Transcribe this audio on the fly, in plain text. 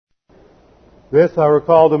This I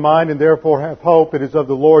recall to mind and therefore have hope. It is of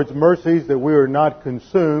the Lord's mercies that we are not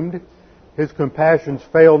consumed. His compassions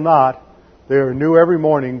fail not. They are new every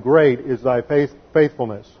morning. Great is thy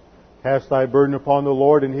faithfulness. Cast thy burden upon the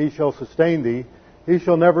Lord, and He shall sustain thee. He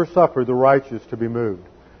shall never suffer the righteous to be moved.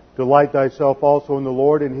 Delight thyself also in the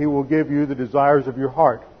Lord, and He will give you the desires of your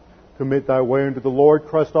heart. Commit thy way unto the Lord.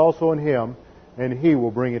 Trust also in Him, and He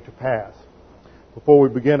will bring it to pass. Before we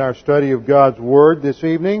begin our study of God's Word this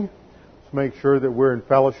evening, let's make sure that we're in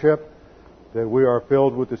fellowship, that we are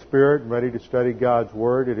filled with the Spirit and ready to study God's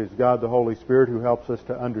Word. It is God the Holy Spirit who helps us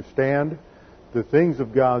to understand the things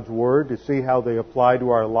of God's Word, to see how they apply to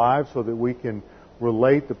our lives so that we can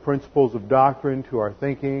relate the principles of doctrine to our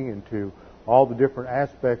thinking and to all the different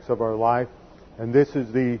aspects of our life. And this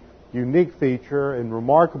is the unique feature and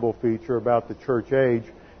remarkable feature about the church age,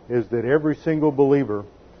 is that every single believer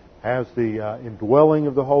has the indwelling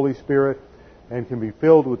of the Holy Spirit and can be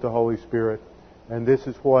filled with the Holy Spirit. And this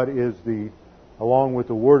is what is along with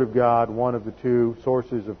the Word of God, one of the two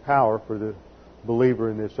sources of power for the believer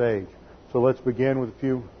in this age. So let's begin with a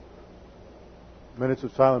few minutes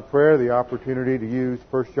of silent prayer, the opportunity to use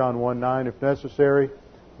 1 John 1:9 if necessary.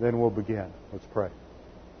 Then we'll begin. Let's pray.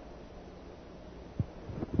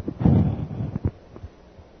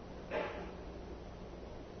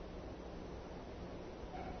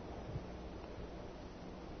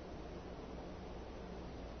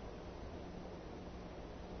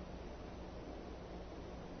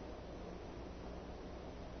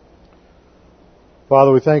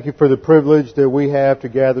 Father, we thank You for the privilege that we have to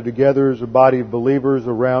gather together as a body of believers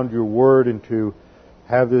around Your Word and to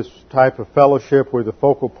have this type of fellowship where the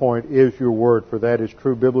focal point is Your Word, for that is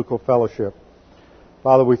true biblical fellowship.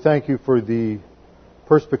 Father, we thank You for the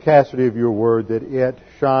perspicacity of Your Word, that it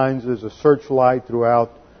shines as a searchlight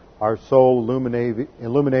throughout our soul,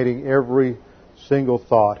 illuminating every single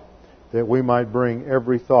thought, that we might bring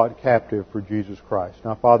every thought captive for Jesus Christ.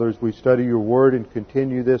 Now, Father, as we study Your Word and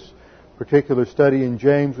continue this particular study in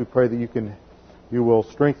James, we pray that You will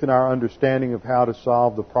strengthen our understanding of how to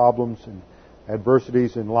solve the problems and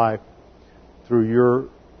adversities in life through Your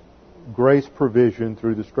grace provision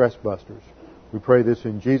through the stress busters. We pray this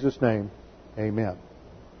in Jesus' name. Amen.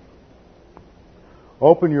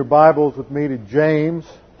 Open your Bibles with me to James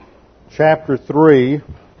chapter 3.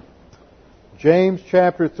 James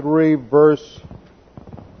chapter 3, verse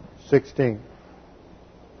 16.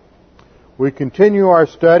 We continue our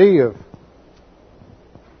study of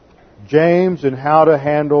James and how to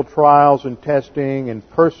handle trials and testing and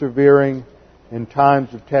persevering in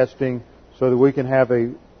times of testing so that we can have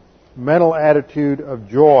a mental attitude of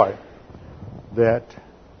joy that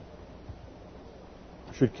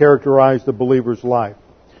should characterize the believer's life.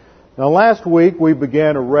 Now, last week we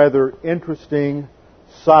began a rather interesting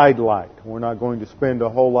sidelight. We're not going to spend a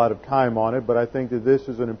whole lot of time on it, but I think that this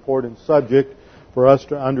is an important subject for us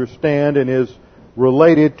to understand and is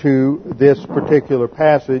related to this particular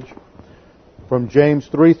passage. From James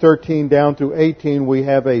 3:13 down through 18, we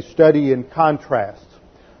have a study in contrasts.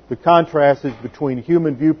 The contrast is between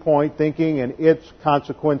human viewpoint thinking and its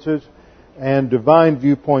consequences and divine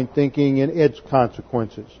viewpoint thinking and its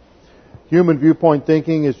consequences. Human viewpoint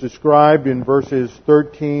thinking is described in verses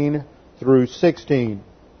 13 through 16.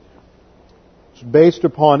 It's based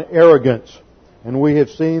upon arrogance, and we have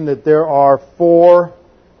seen that there are 4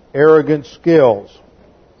 arrogant skills.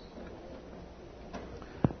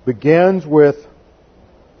 Begins with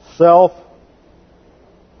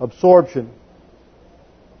self-absorption.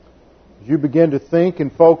 As you begin to think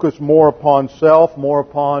and focus more upon self, more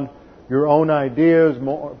upon your own ideas,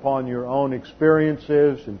 more upon your own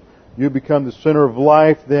experiences, and you become the center of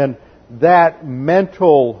life, then that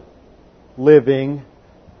mental living,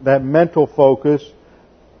 that mental focus,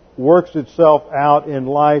 works itself out in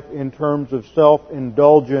life in terms of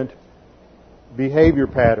self-indulgent behavior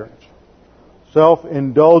patterns.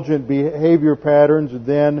 Self-indulgent behavior patterns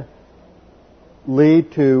then lead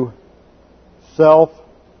to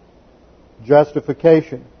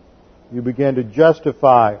self-justification. You begin to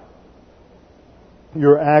justify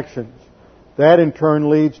your actions. That in turn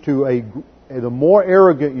leads to the more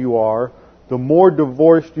arrogant you are, the more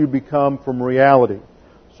divorced you become from reality.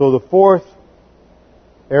 So the 4th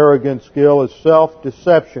arrogant skill is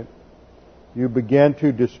self-deception. You begin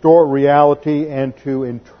to distort reality and to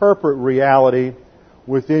interpret reality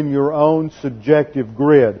within your own subjective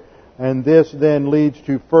grid. And this then leads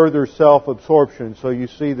to further self-absorption. So you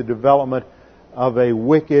see the development of a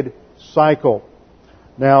wicked cycle.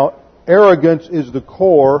 Now, arrogance is the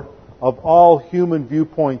core of all human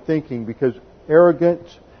viewpoint thinking, because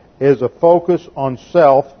arrogance is a focus on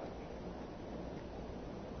self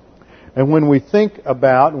And when we think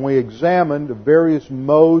about and we examine the various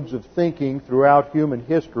modes of thinking throughout human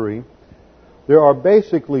history, there are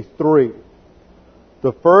basically three.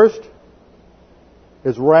 The first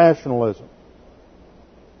is rationalism.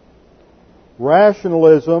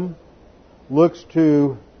 Rationalism looks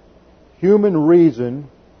to human reason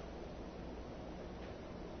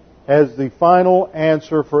as the final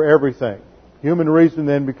answer for everything. Human reason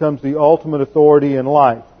then becomes the ultimate authority in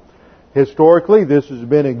life. Historically, this has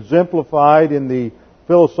been exemplified in the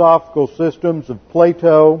philosophical systems of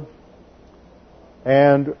Plato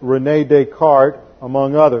and René Descartes,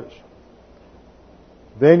 among others.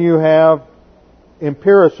 Then you have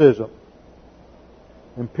empiricism.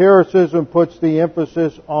 Empiricism puts the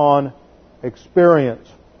emphasis on experience.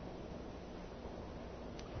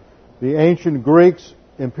 The ancient Greeks'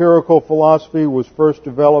 empirical philosophy was first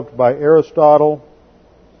developed by Aristotle,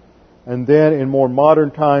 and then in more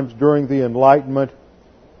modern times during the Enlightenment,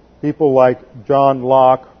 people like John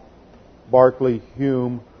Locke, Berkeley,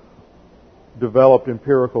 Hume developed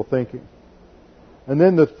empirical thinking. And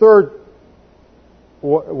then the third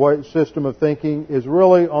system of thinking is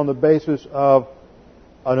really on the basis of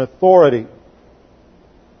an authority.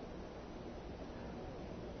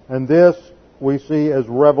 And this we see as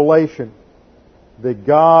revelation. That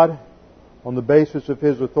God, on the basis of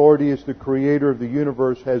His authority as the Creator of the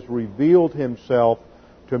universe, has revealed Himself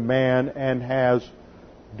to man and has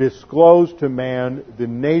disclosed to man the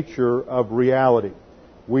nature of reality.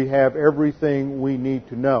 We have everything we need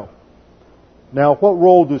to know. Now, what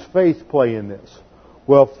role does faith play in this?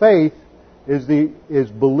 Well, faith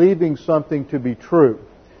is believing something to be true.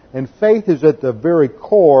 And faith is at the very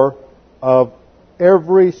core of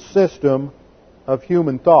every system of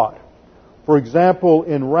human thought. For example,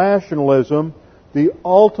 in rationalism, the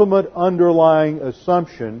ultimate underlying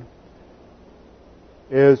assumption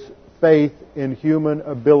is faith in human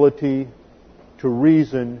ability to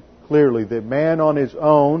reason clearly. That man on his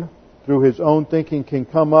own, through his own thinking, can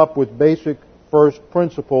come up with basic first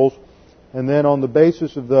principles, and then on the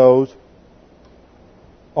basis of those,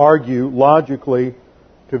 argue logically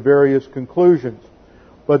to various conclusions.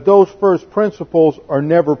 But those first principles are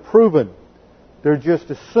never proven. They're just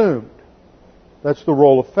assumed. That's the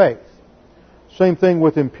role of faith. Same thing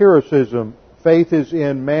with empiricism. Faith is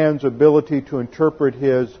in man's ability to interpret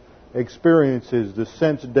his experiences, the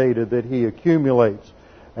sense data that he accumulates,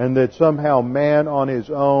 and that somehow man on his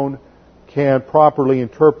own can properly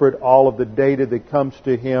interpret all of the data that comes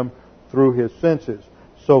to him through his senses.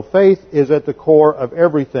 So faith is at the core of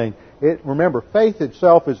everything. Remember, faith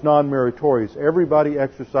itself is non-meritorious. Everybody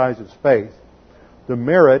exercises faith. The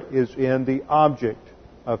merit is in the object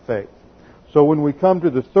of faith. So when we come to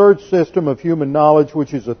the third system of human knowledge,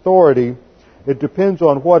 which is authority, it depends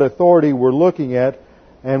on what authority we're looking at.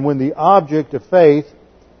 And when the object of faith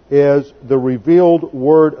is the revealed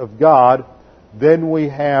Word of God, then we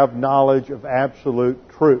have knowledge of absolute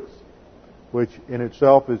truth, which in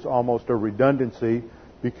itself is almost a redundancy,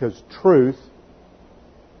 because truth,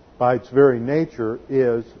 by its very nature,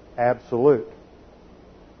 is absolute.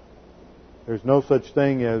 There's no such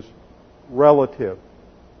thing as relative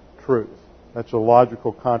truth. That's a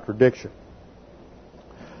logical contradiction.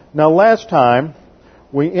 Now, last time,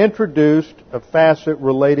 we introduced a facet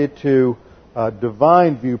related to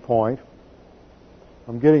divine viewpoint.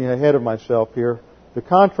 I'm getting ahead of myself here. The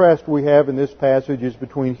contrast we have in this passage is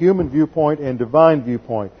between human viewpoint and divine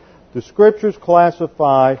viewpoint. The Scriptures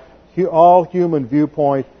classify all human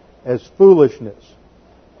viewpoint as foolishness.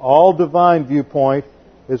 All divine viewpoint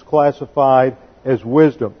is classified as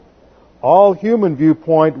wisdom. All human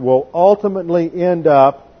viewpoint will ultimately end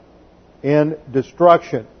up in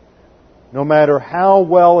destruction. No matter how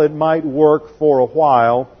well it might work for a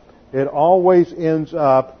while, it always ends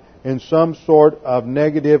up in some sort of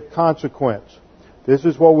negative consequence. This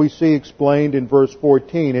is what we see explained in verse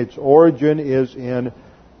 14. Its origin is in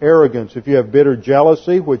arrogance. If you have bitter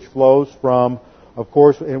jealousy, which flows from, of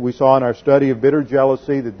course, and we saw in our study of bitter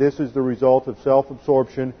jealousy that this is the result of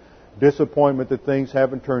self-absorption, disappointment that things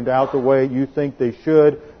haven't turned out the way you think they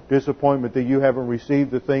should, disappointment that you haven't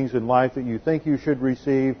received the things in life that you think you should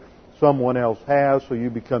receive, someone else has, so you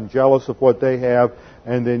become jealous of what they have,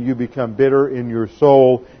 and then you become bitter in your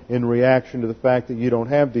soul in reaction to the fact that you don't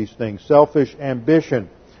have these things. Selfish ambition.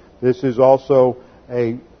 This is also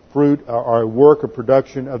a fruit or a work or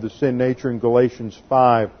production of the sin nature in Galatians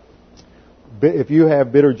 5. If you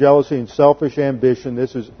have bitter jealousy and selfish ambition,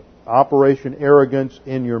 this is Operation Arrogance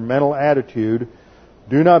in your mental attitude.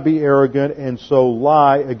 Do not be arrogant and so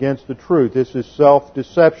lie against the truth. This is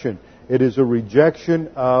self-deception. It is a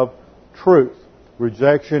rejection of truth,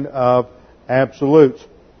 rejection of absolutes.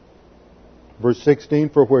 Verse 16,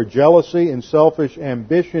 for where jealousy and selfish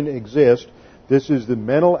ambition exist, this is the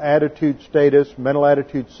mental attitude status, mental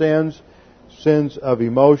attitude sins, sins of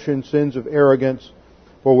emotion, sins of arrogance.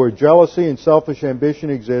 For where jealousy and selfish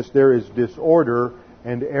ambition exist, there is disorder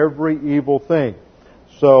and every evil thing.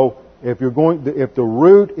 So, if the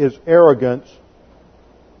root is arrogance,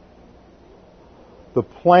 the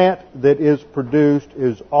plant that is produced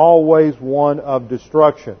is always one of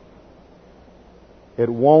destruction. It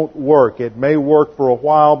won't work. It may work for a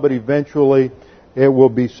while, but eventually it will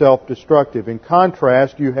be self-destructive. In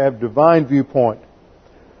contrast, you have divine viewpoint.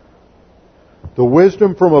 The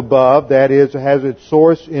wisdom from above, that is, has its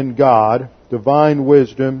source in God. Divine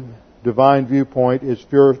wisdom, divine viewpoint is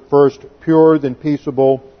first pure, then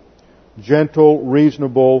peaceable, gentle,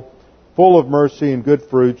 reasonable, full of mercy and good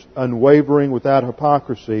fruits, unwavering, without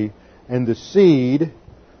hypocrisy, and the seed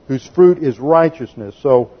whose fruit is righteousness.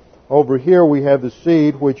 So over here we have the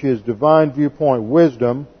seed, which is divine viewpoint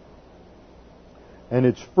wisdom, and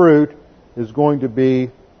its fruit is going to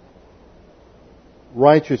be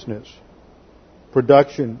righteousness,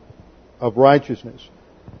 production of righteousness.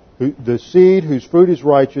 The seed whose fruit is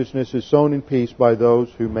righteousness is sown in peace by those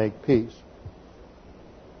who make peace.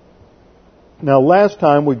 Now, last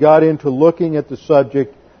time we got into looking at the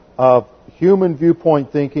subject of human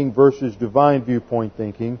viewpoint thinking versus divine viewpoint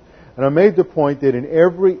thinking, and I made the point that in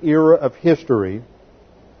every era of history,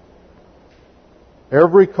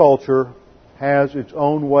 every culture has its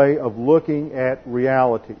own way of looking at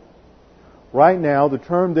reality. Right now, the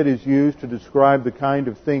term that is used to describe the kind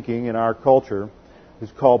of thinking in our culture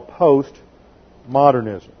is called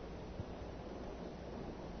postmodernism.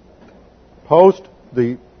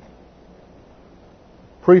 The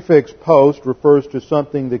prefix post refers to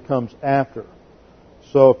something that comes after.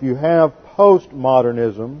 So if you have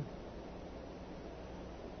postmodernism,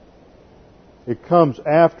 it comes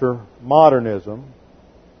after modernism,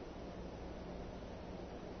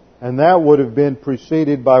 and that would have been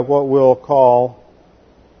preceded by what we'll call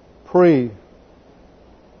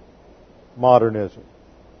pre-modernism.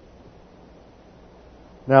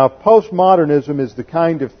 Now, postmodernism is the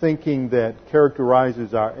kind of thinking that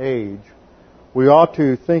characterizes our age. We ought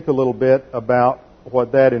to think a little bit about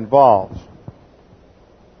what that involves.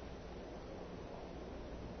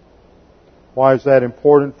 Why is that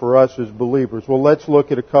important for us as believers? Well, let's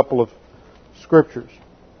look at a couple of scriptures.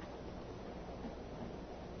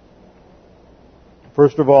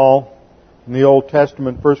 First of all, in the Old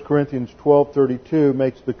Testament, 1 Corinthians 12:32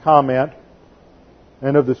 makes the comment,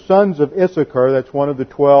 and of the sons of Issachar, that's one of the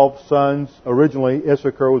 12 sons. Originally,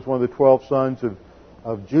 Issachar was one of the 12 sons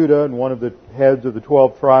of Judah and one of the heads of the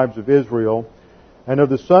 12 tribes of Israel. And of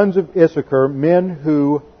the sons of Issachar, men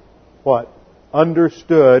who,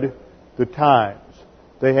 understood the times.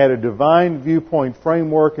 They had a divine viewpoint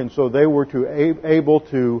framework, and so they were able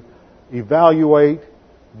to evaluate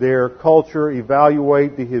their culture,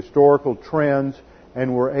 evaluate the historical trends,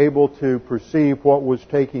 and were able to perceive what was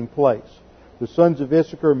taking place. The sons of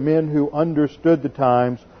Issachar, men who understood the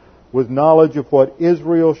times with knowledge of what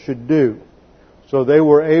Israel should do. So they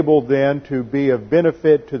were able then to be of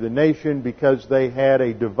benefit to the nation because they had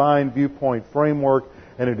a divine viewpoint framework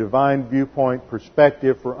and a divine viewpoint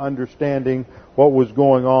perspective for understanding what was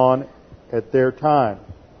going on at their time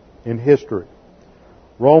in history.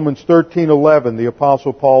 Romans 13:11, the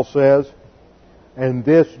Apostle Paul says, and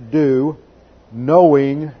this do,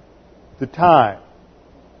 knowing the time.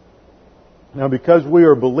 Now, because we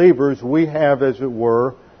are believers, we have, as it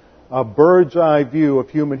were, a bird's eye view of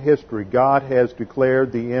human history. God has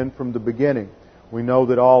declared the end from the beginning. We know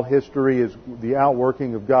that all history is the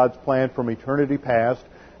outworking of God's plan from eternity past,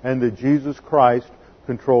 and that Jesus Christ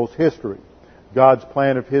controls history. God's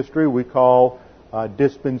plan of history we call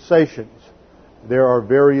dispensations. There are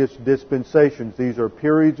various dispensations. These are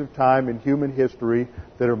periods of time in human history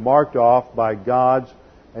that are marked off by God's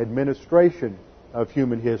administration of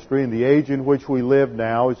human history. And the age in which we live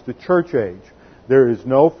now is the church age. There is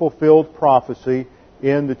no fulfilled prophecy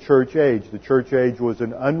in the church age. The church age was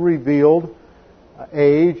an unrevealed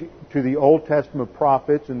age to the Old Testament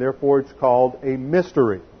prophets, and therefore it's called a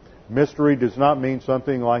mystery. Mystery does not mean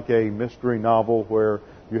something like a mystery novel where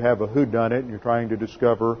you have a whodunit and you're trying to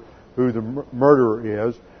discover who the murderer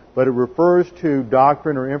is, but it refers to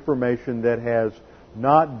doctrine or information that has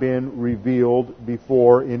not been revealed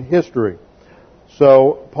before in history.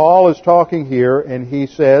 So Paul is talking here, and he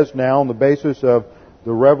says now on the basis of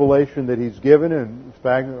the revelation that he's given, and in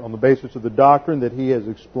fact on the basis of the doctrine that he has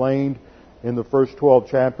explained in the first 12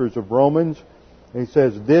 chapters of Romans, and he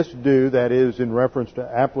says, this do, that is in reference to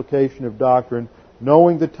application of doctrine,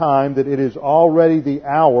 knowing the time that it is already the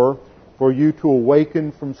hour for you to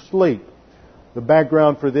awaken from sleep. The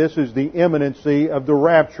background for this is the imminency of the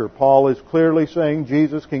rapture. Paul is clearly saying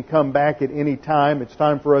Jesus can come back at any time. It's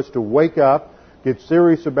time for us to wake up, get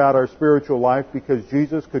serious about our spiritual life, because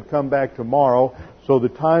Jesus could come back tomorrow. So the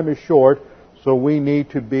time is short, so we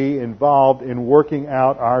need to be involved in working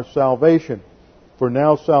out our salvation. For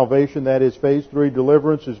now, salvation, that is phase 3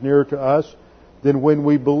 deliverance, is nearer to us than when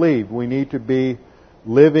we believed. We need to be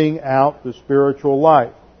living out the spiritual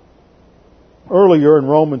life. Earlier in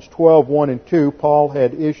Romans 12:1 and 2, Paul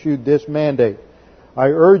had issued this mandate. I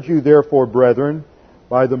urge you, therefore, brethren,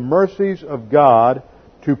 by the mercies of God,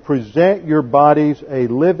 to present your bodies a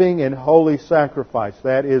living and holy sacrifice.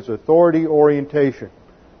 That is authority orientation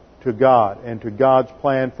to God and to God's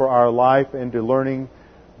plan for our life, and to learning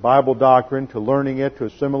Bible doctrine, to learning it, to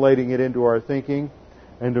assimilating it into our thinking,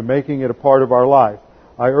 and to making it a part of our life.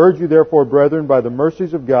 I urge you, therefore, brethren, by the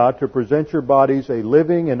mercies of God, to present your bodies a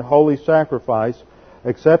living and holy sacrifice,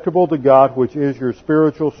 acceptable to God, which is your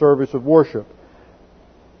spiritual service of worship.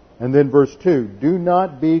 And then verse 2, do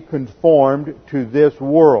not be conformed to this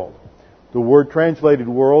world. The word translated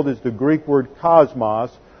world is the Greek word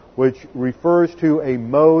cosmos, which refers to a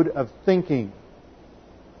mode of thinking.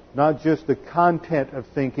 Not just the content of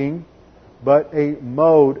thinking, but a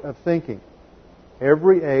mode of thinking.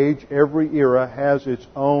 Every age, every era has its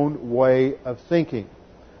own way of thinking.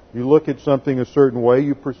 You look at something a certain way,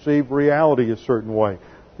 you perceive reality a certain way.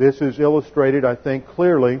 This is illustrated, I think,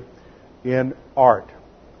 clearly in art.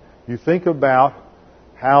 You think about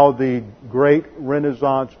how the great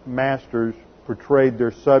Renaissance masters portrayed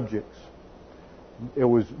their subjects. It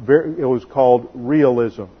was called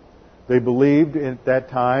realism. They believed at that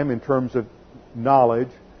time, in terms of knowledge,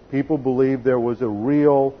 people believed there was a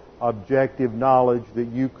real objective knowledge that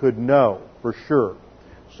you could know for sure.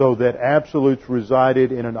 So that absolutes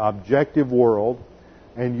resided in an objective world,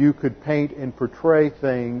 and you could paint and portray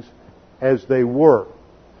things as they were.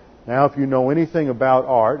 Now, if you know anything about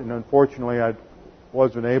art, and unfortunately I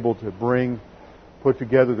wasn't able to put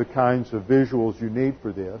together the kinds of visuals you need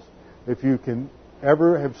for this, if you can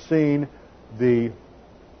ever have seen the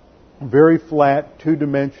very flat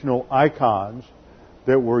two-dimensional icons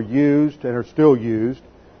that were used and are still used,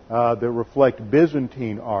 that reflect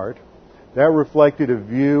Byzantine art, that reflected a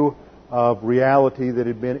view of reality that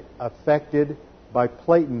had been affected by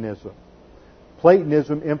Platonism.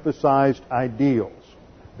 Platonism emphasized ideals.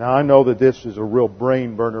 Now, I know that this is a real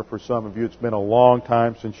brain burner for some of you. It's been a long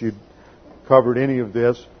time since you've covered any of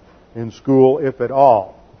this in school, if at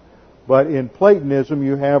all. But in Platonism,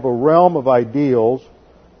 you have a realm of ideals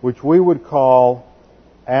which we would call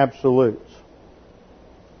absolutes.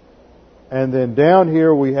 And then down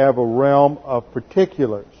here we have a realm of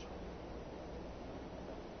particulars,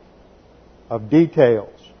 of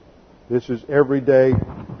details. This is everyday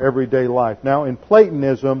life. Now, in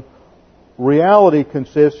Platonism, reality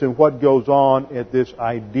consists in what goes on at this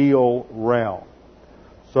ideal realm.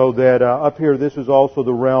 So that up here, this is also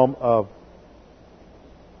the realm of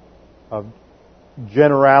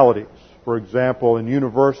generalities, for example, in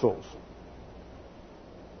universals.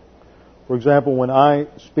 For example, when I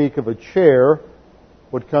speak of a chair,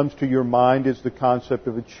 what comes to your mind is the concept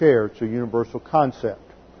of a chair. It's a universal concept.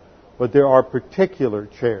 But there are particular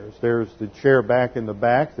chairs. There's the chair back in the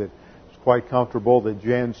back that is quite comfortable that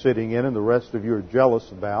Jan's sitting in and the rest of you are jealous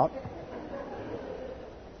about.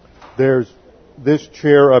 There's this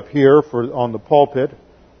chair up here on the pulpit.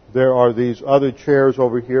 There are these other chairs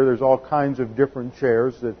over here. There's all kinds of different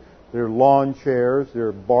chairs. There are lawn chairs, there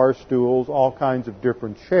are bar stools, all kinds of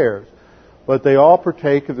different chairs. But they all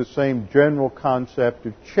partake of the same general concept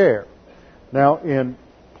of chair. Now, in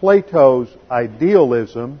Plato's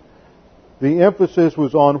idealism, the emphasis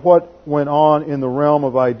was on what went on in the realm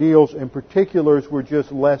of ideals, and particulars were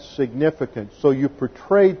just less significant. So you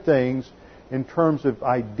portrayed things in terms of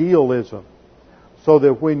idealism. So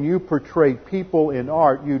that when you portrayed people in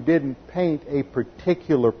art, you didn't paint a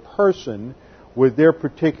particular person with their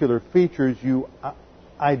particular features. You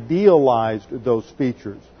idealized those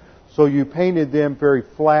features. So you painted them very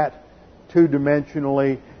flat,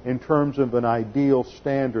 two-dimensionally, in terms of an ideal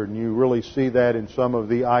standard. And you really see that in some of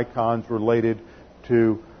the icons related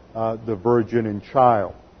to the Virgin and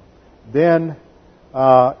Child. Then,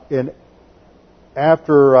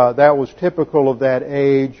 after that was typical of that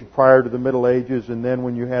age, prior to the Middle Ages, and then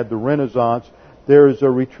when you had the Renaissance, there is a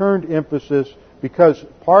returned emphasis,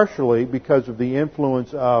 partially because of the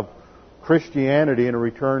influence of Christianity and a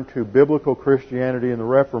return to biblical Christianity and the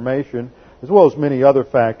Reformation, as well as many other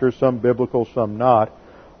factors, some biblical, some not.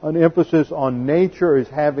 An emphasis on nature as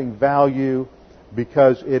having value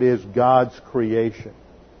because it is God's creation.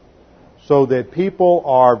 so that people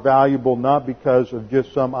are valuable not because of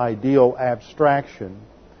just some ideal abstraction,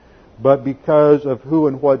 but because of who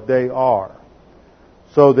and what they are.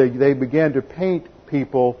 So they began to paint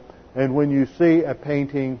people, and when you see a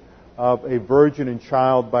painting of a Virgin and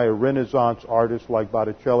Child by a Renaissance artist like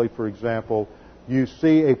Botticelli, for example, you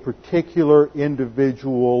see a particular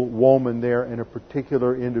individual woman there and a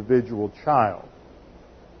particular individual child.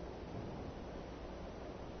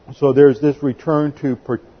 So there's this return to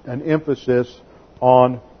an emphasis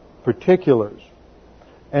on particulars.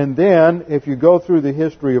 And then, if you go through the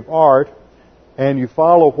history of art and you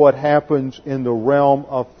follow what happens in the realm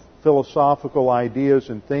of philosophical ideas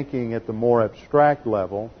and thinking at the more abstract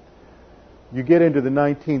level, you get into the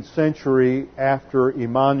 19th century after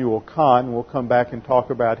Immanuel Kant, and we'll come back and talk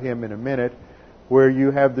about him in a minute, where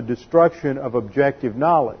you have the destruction of objective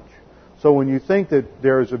knowledge. So when you think that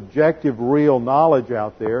there is objective, real knowledge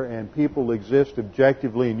out there and people exist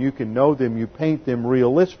objectively and you can know them, you paint them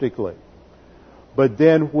realistically. But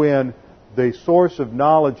then when the source of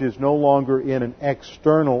knowledge is no longer in an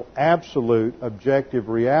external, absolute, objective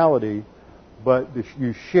reality, but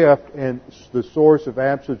you shift and the source of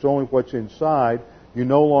absolute is only what's inside, you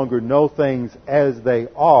no longer know things as they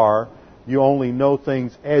are, you only know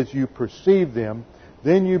things as you perceive them,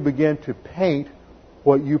 then you begin to paint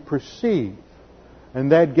what you perceive.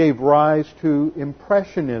 And that gave rise to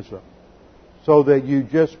Impressionism, so that you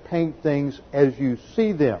just paint things as you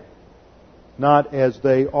see them, not as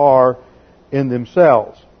they are in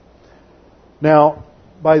themselves. Now,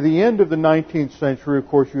 by the end of the 19th century, of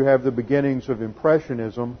course, you have the beginnings of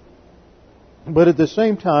Impressionism, but at the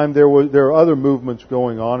same time, there are other movements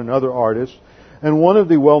going on and other artists, and one of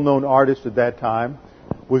the well-known artists at that time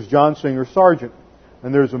was John Singer Sargent.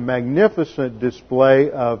 And there's a magnificent display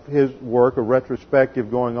of his work, a retrospective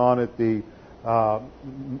going on at the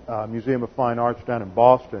Museum of Fine Arts down in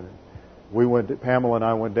Boston. Pamela and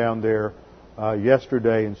I went down there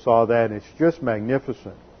yesterday and saw that, and it's just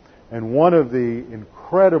magnificent. And one of the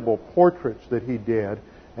incredible portraits that he did,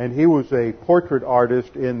 and he was a portrait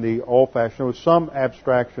artist in the old-fashioned, there was some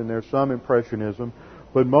abstraction there, some Impressionism,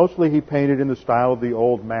 but mostly he painted in the style of the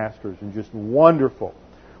old masters, and just wonderful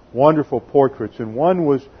portraits. And one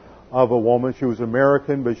was of a woman. She was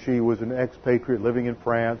American, but she was an expatriate living in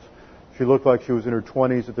France. She looked like she was in her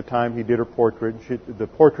 20s at the time he did her portrait. The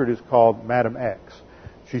portrait is called Madame X.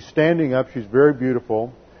 She's standing up. She's very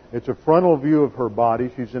beautiful. It's a frontal view of her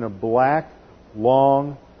body. She's in a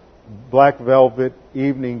long, black velvet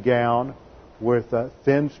evening gown with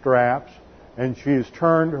thin straps. And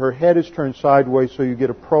her head is turned sideways so you get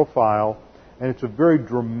a profile. And it's a very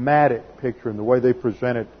dramatic picture, and the way they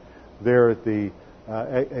present it there at the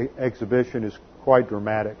exhibition is quite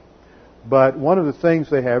dramatic. But one of the things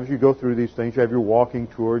they have, as you go through these things, you have your walking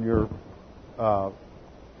tour and your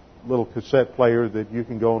little cassette player that you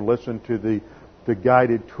can go and listen to the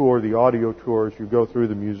guided tour, the audio tour as you go through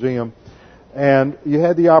the museum. And you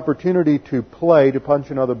had the opportunity to punch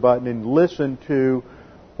another button and listen to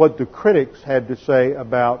what the critics had to say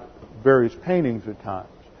about various paintings at times.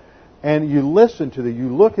 And you listen to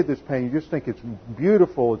you look at this painting, you just think it's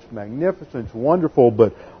beautiful, it's magnificent, it's wonderful,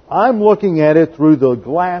 but I'm looking at it through the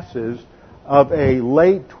glasses of a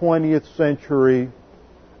late 20th century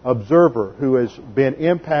observer who has been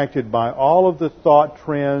impacted by all of the thought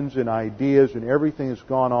trends and ideas and everything that's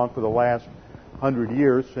gone on for the last 100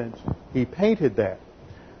 years since he painted that.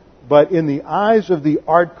 But in the eyes of the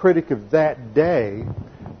art critic of that day,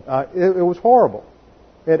 it was horrible.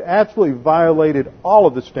 It absolutely violated all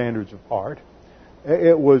of the standards of art.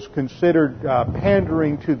 It was considered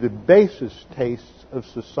pandering to the basest tastes of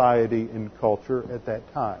society and culture at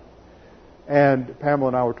that time. And Pamela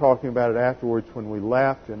and I were talking about it afterwards when we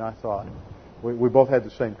left, and I thought, we both had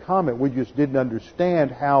the same comment. We just didn't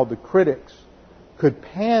understand how the critics could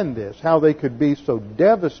pan this, how they could be so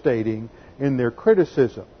devastating in their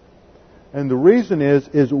criticism. And the reason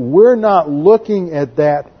is we're not looking at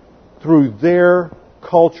that through their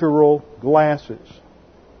cultural glasses.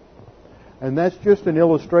 And that's just an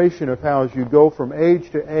illustration of how, as you go from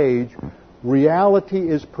age to age, reality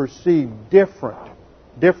is perceived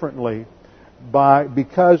differently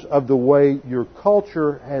because of the way your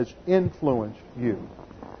culture has influenced you.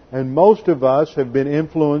 And most of us have been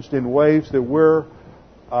influenced in ways that we're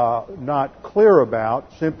not clear about,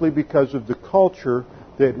 simply because of the culture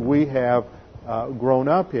that we have grown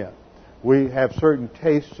up in. We have certain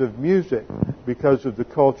tastes of music because of the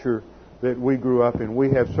culture that we grew up in.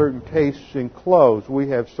 We have certain tastes in clothes. We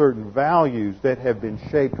have certain values that have been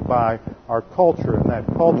shaped by our culture, and that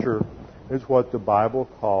culture is what the Bible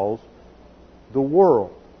calls the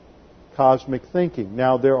world, cosmic thinking.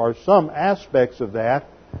 Now, there are some aspects of that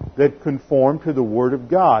that conform to the Word of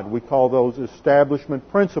God. We call those establishment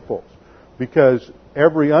principles, because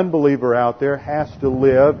every unbeliever out there has to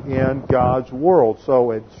live in God's world.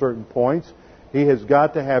 So at certain points, he has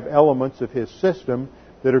got to have elements of his system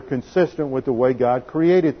that are consistent with the way God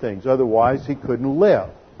created things. Otherwise, he couldn't live.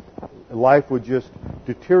 Life would just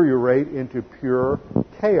deteriorate into pure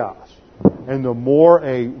chaos. And the more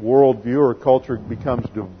a worldview or culture becomes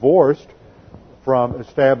divorced from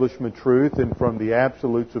establishment truth and from the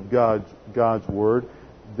absolutes of God's Word,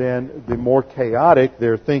 then the more chaotic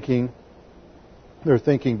their thinking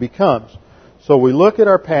becomes. So we look at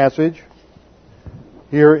our passage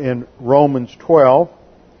here in Romans 12,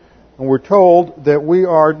 and we're told that we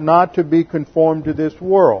are not to be conformed to this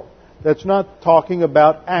world. That's not talking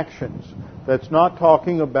about actions. That's not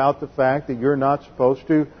talking about the fact that you're not supposed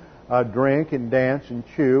to drink and dance and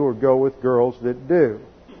chew or go with girls that do.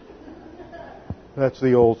 That's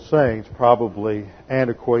the old saying. It's probably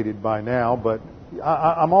antiquated by now, but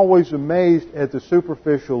I'm always amazed at the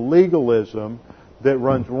superficial legalism that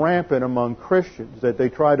runs rampant among Christians, that they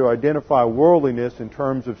try to identify worldliness in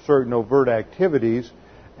terms of certain overt activities,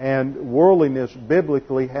 and worldliness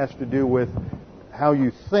biblically has to do with how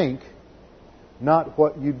you think, not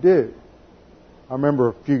what you do. I remember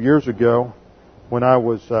a few years ago when I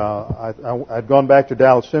was I'd gone back to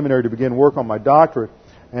Dallas Seminary to begin work on my doctorate,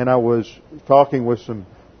 and I was talking with some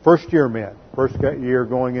first-year men, first year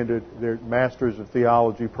going into their Masters of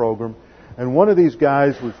Theology program, and one of these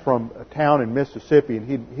guys was from a town in Mississippi,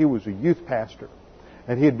 and he was a youth pastor,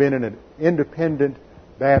 and he had been in an independent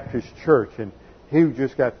Baptist church, and he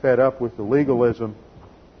just got fed up with the legalism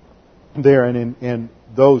there, and in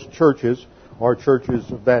those churches, or churches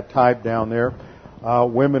of that type down there,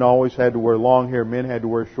 women always had to wear long hair, men had to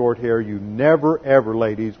wear short hair. You never, ever,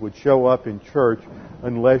 ladies, would show up in church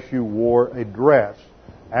unless you wore a dress.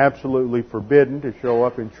 Absolutely forbidden to show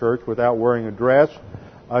up in church without wearing a dress.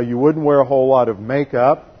 You wouldn't wear a whole lot of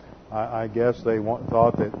makeup. I guess they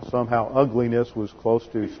thought that somehow ugliness was close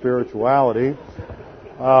to spirituality.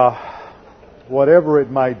 Whatever it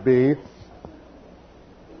might be,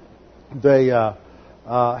 they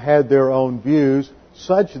had their own views,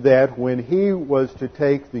 such that when he was to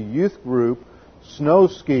take the youth group snow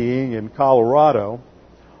skiing in Colorado,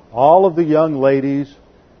 all of the young ladies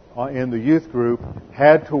in the youth group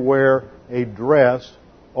had to wear a dress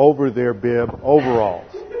over their bib overalls.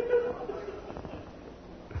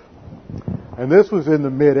 And this was in the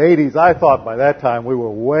mid-'80s. I thought by that time we were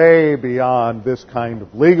way beyond this kind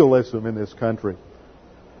of legalism in this country.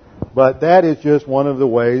 But that is just one of the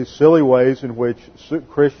ways, silly ways, in which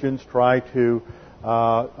Christians try to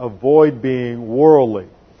avoid being worldly.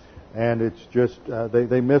 And it's just,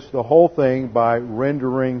 they miss the whole thing by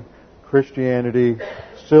rendering Christianity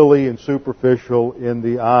silly and superficial in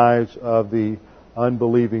the eyes of the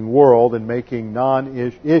unbelieving world and making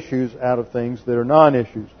non-issues out of things that are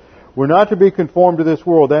non-issues. We're not to be conformed to this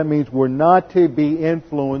world. That means we're not to be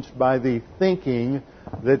influenced by the thinking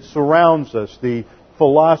that surrounds us, the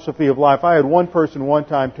philosophy of life. I had one person one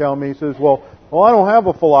time tell me, he says, well, I don't have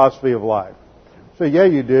a philosophy of life. I say, yeah,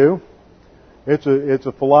 you do. It's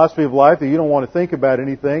a philosophy of life that you don't want to think about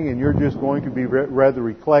anything, and you're just going to be rather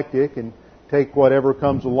eclectic and take whatever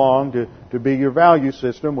comes along to be your value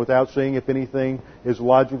system without seeing if anything is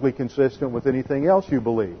logically consistent with anything else you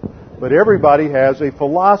believe. But everybody has a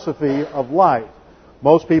philosophy of life.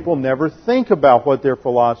 Most people never think about what their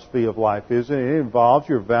philosophy of life is, and it involves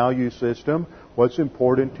your value system, what's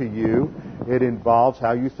important to you. It involves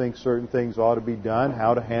how you think certain things ought to be done,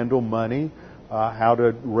 how to handle money, how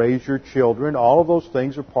to raise your children. All of those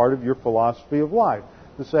things are part of your philosophy of life.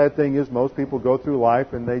 The sad thing is most people go through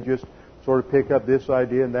life and they just sort of pick up this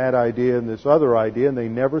idea and that idea and this other idea, and they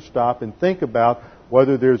never stop and think about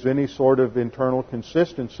whether there's any sort of internal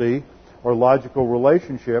consistency or logical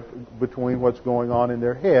relationship between what's going on in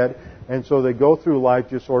their head. And so they go through life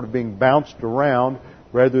just sort of being bounced around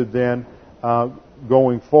rather than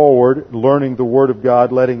going forward, learning the Word of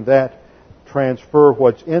God, letting that transfer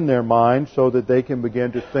what's in their mind so that they can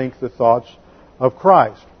begin to think the thoughts of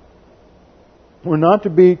Christ. We're not to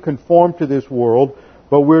be conformed to this world,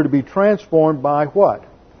 but we're to be transformed by what?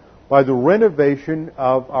 By the renovation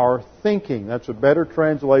of our thinking. That's a better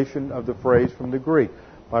translation of the phrase from the Greek.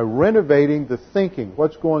 By renovating the thinking,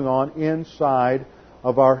 what's going on inside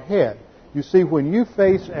of our head. You see, when you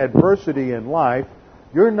face adversity in life,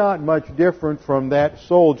 you're not much different from that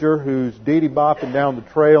soldier who's dee-dee-bopping down the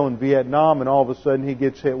trail in Vietnam and all of a sudden he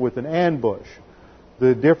gets hit with an ambush.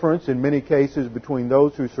 The difference in many cases between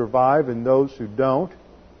those who survive and those who don't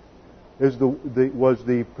was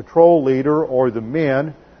the patrol leader or the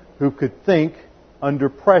men who could think under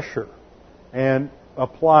pressure and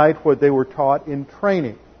applied what they were taught in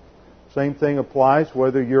training. Same thing applies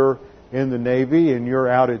whether you're in the Navy and you're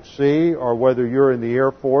out at sea, or whether you're in the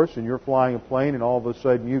Air Force and you're flying a plane and all of a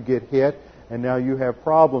sudden you get hit and now you have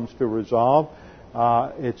problems to resolve.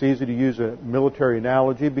 It's easy to use a military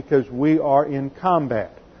analogy because we are in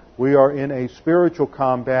combat. We are in a spiritual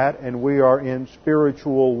combat and we are in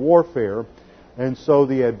spiritual warfare. And so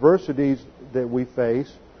the adversities that we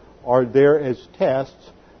face are there as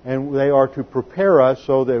tests, and they are to prepare us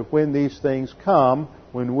so that when these things come,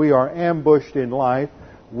 when we are ambushed in life,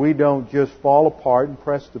 we don't just fall apart and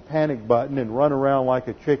press the panic button and run around like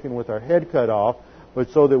a chicken with our head cut off, but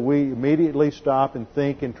so that we immediately stop and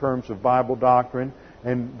think in terms of Bible doctrine.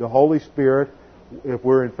 And the Holy Spirit, if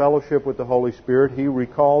we're in fellowship with the Holy Spirit, He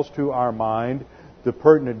recalls to our mind the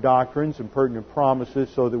pertinent doctrines and pertinent promises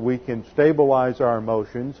so that we can stabilize our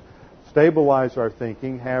emotions, stabilize our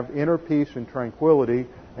thinking, have inner peace and tranquility,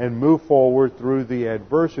 and move forward through the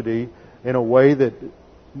adversity in a way that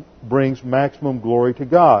brings maximum glory to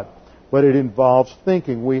God. But it involves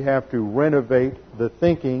thinking. We have to renovate the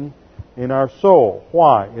thinking in our soul.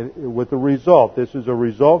 Why? With the result. This is a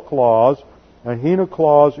result clause, a hina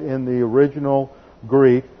clause in the original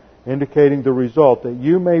Greek, indicating the result, that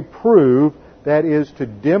you may prove, that is to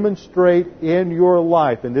demonstrate in your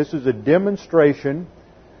life. And this is a demonstration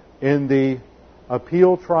in the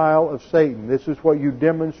appeal trial of Satan. This is what you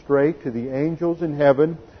demonstrate to the angels in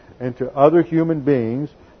heaven and to other human beings.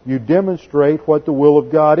 You demonstrate what the will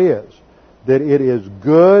of God is, that it is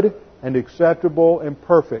good and acceptable and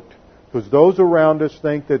perfect. Because those around us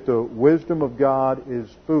think that the wisdom of God is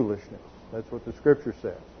foolishness. That's what the Scripture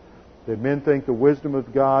says. That men think the wisdom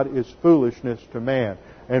of God is foolishness to man.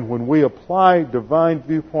 And when we apply divine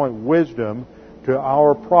viewpoint wisdom to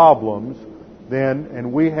our problems, then,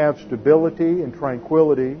 and we have stability and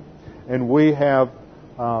tranquility, and we have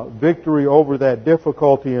victory over that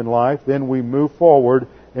difficulty in life, then we move forward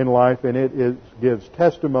in life, and it gives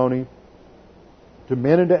testimony to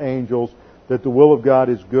men and to angels that the will of God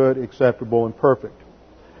is good, acceptable, and perfect.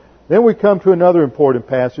 Then we come to another important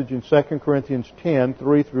passage in 2 Corinthians 10,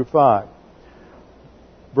 3 through 5.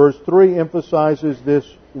 Verse 3 emphasizes this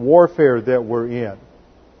warfare that we're in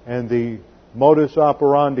and the modus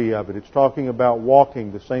operandi of it. It's talking about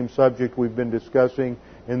walking, the same subject we've been discussing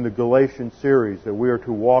in the Galatian series, that we are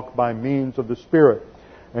to walk by means of the Spirit.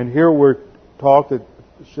 And here we're taught that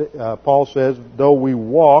Paul says, though we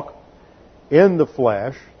walk in the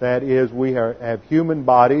flesh, that is, we have human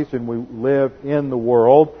bodies and we live in the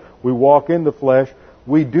world, we walk in the flesh,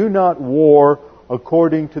 we do not war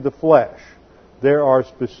according to the flesh. There are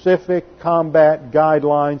specific combat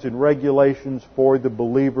guidelines and regulations for the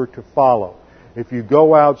believer to follow. If you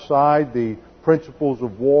go outside the principles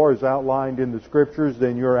of war as outlined in the Scriptures,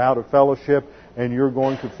 then you're out of fellowship and you're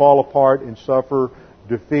going to fall apart and suffer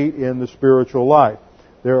defeat in the spiritual life.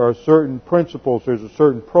 There are certain principles, there's a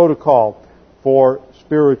certain protocol for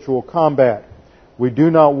spiritual combat. We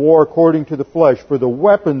do not war according to the flesh, for the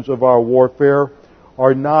weapons of our warfare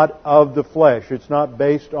are not of the flesh. It's not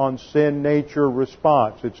based on sin nature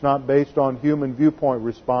response. It's not based on human viewpoint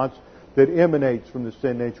response that emanates from the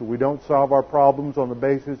sin nature. We don't solve our problems on the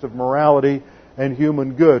basis of morality and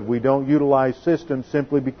human good. We don't utilize systems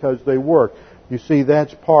simply because they work. You see,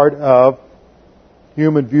 that's part of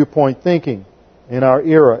human viewpoint thinking in our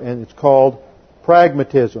era, and it's called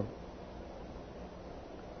pragmatism.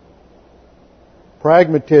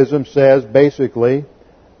 Pragmatism says, basically,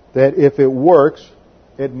 that if it works,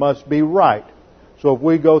 it must be right. So if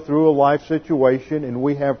we go through a life situation and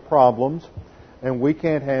we have problems and we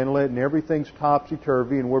can't handle it and everything's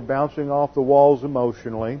topsy-turvy and we're bouncing off the walls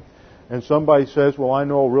emotionally, and somebody says, well, I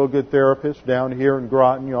know a real good therapist down here in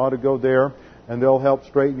Groton, you ought to go there and they'll help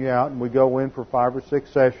straighten you out, and we go in for 5 or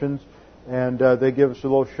 6 sessions and they give us a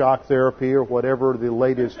little shock therapy or whatever the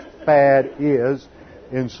latest fad is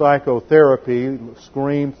in psychotherapy,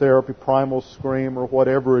 scream therapy, primal scream, or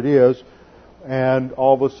whatever it is, and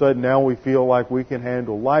all of a sudden now we feel like we can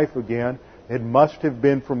handle life again. It must have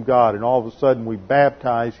been from God, and all of a sudden we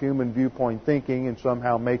baptize human viewpoint thinking and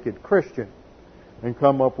somehow make it Christian and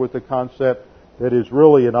come up with a concept that is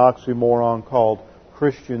really an oxymoron called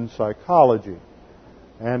Christian psychology.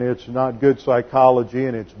 And it's not good psychology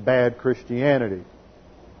and it's bad Christianity.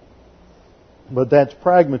 But that's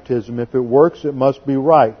pragmatism. If it works, it must be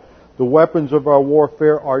right. The weapons of our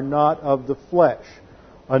warfare are not of the flesh.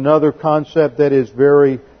 Another concept that is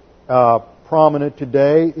very prominent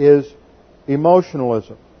today is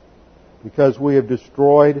emotionalism. Because we have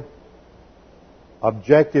destroyed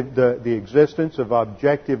the existence of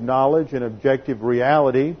objective knowledge and objective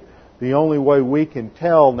reality. The only way we can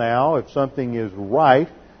tell now if something is right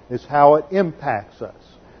is how it impacts us.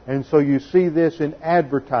 And so you see this in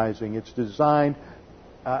advertising. It's designed,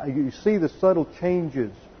 you see the subtle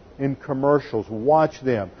changes in commercials. Watch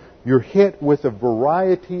them. You're hit with a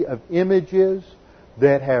variety of images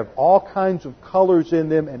that have all kinds of colors in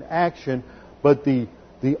them and action, but the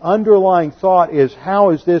underlying thought is,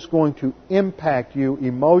 how is this going to impact you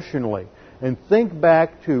emotionally? And think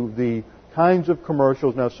back to the kinds of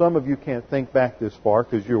commercials. Now, some of you can't think back this far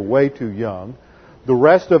because you're way too young. The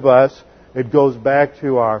rest of us, it goes back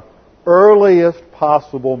to our earliest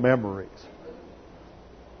possible memories.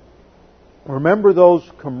 Remember those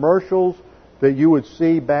commercials that you would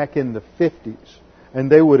see back in the 50s? And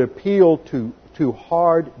they would appeal to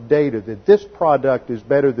hard data, that this product is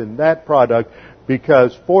better than that product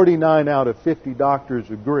because 49 out of 50 doctors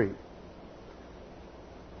agree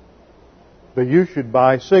that you should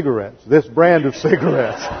buy cigarettes, this brand of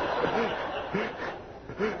cigarettes.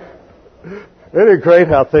 Isn't it great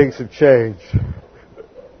how things have changed?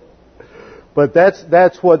 But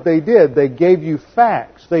that's what they did. They gave you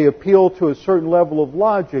facts. They appealed to a certain level of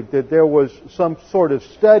logic, that there was some sort of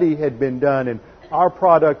study had been done and our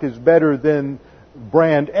product is better than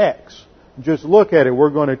brand X. Just look at it. We're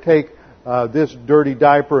going to take this dirty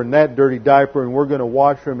diaper and that dirty diaper and we're going to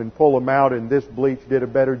wash them and pull them out, and this bleach did a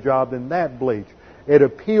better job than that bleach. It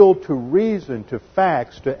appealed to reason, to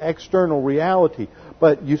facts, to external reality.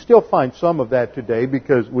 But you still find some of that today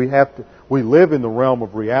because we live in the realm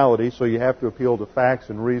of reality, so you have to appeal to facts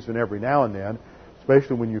and reason every now and then,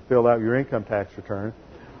 especially when you fill out your income tax return.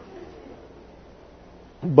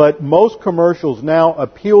 But most commercials now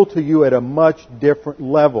appeal to you at a much different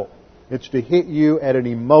level. It's to hit you at an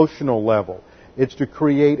emotional level. It's to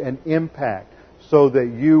create an impact so that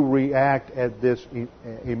you react at this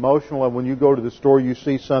emotional level. When you go to the store, you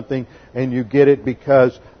see something and you get it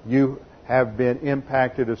because you have been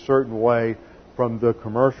impacted a certain way from the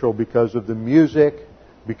commercial, because of the music,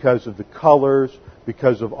 because of the colors,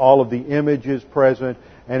 because of all of the images present.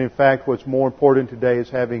 And in fact, what's more important today is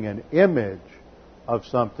having an image of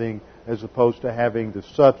something as opposed to having the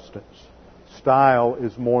substance. Style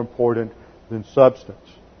is more important than substance.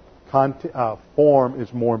 Form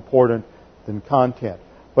is more important than content.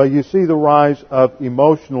 But you see the rise of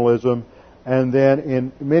emotionalism, and then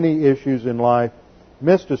in many issues in life,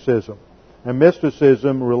 mysticism. And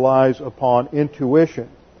mysticism relies upon intuition.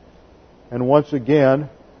 And once again,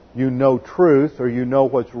 you know truth, or you know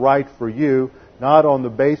what's right for you, not on the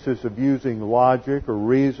basis of using logic or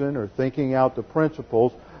reason or thinking out the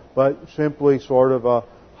principles, but simply sort of a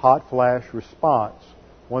hot flash response.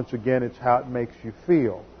 Once again, it's how it makes you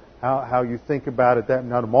feel, how you think about it.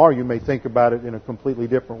 Now tomorrow you may think about it in a completely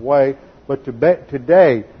different way, but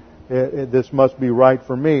today this must be right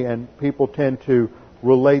for me. And people tend to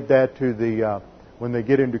relate that to when they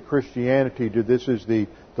get into Christianity, to this is the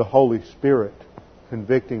Holy Spirit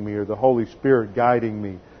convicting me, or the Holy Spirit guiding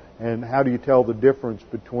me. And how do you tell the difference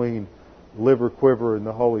between liver quiver and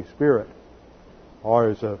the Holy Spirit? Or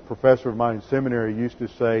as a professor of mine in seminary used to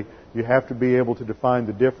say, you have to be able to define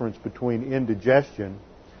the difference between indigestion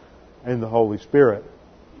and the Holy Spirit.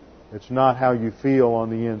 It's not how you feel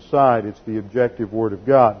on the inside, it's the objective Word of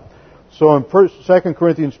God. So in 2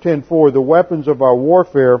 Corinthians 10:4, the weapons of our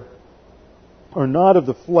warfare are not of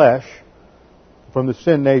the flesh, from the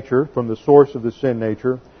sin nature, from the source of the sin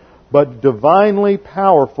nature, but divinely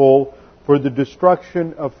powerful for the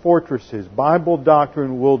destruction of fortresses. Bible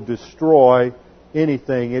doctrine will destroy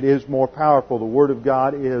anything. It is more powerful. The Word of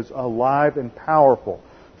God is alive and powerful,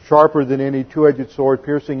 sharper than any two-edged sword,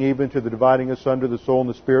 piercing even to the dividing asunder the soul and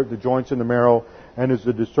the spirit, the joints and the marrow, and is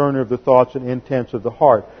the discerner of the thoughts and intents of the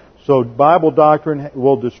heart. So Bible doctrine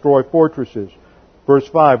will destroy fortresses. Verse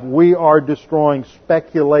 5, we are destroying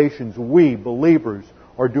speculations. We, believers,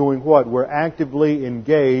 are doing what? We're actively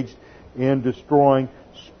engaged in destroying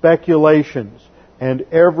speculations and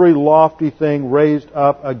every lofty thing raised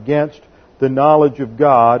up against the knowledge of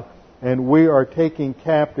God, and we are taking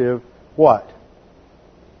captive what?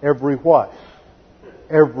 Every what?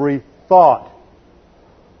 Every thought.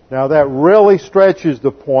 Now that really stretches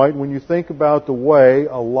the point when you think about the way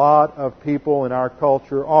a lot of people in our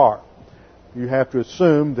culture are. You have to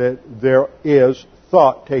assume that there is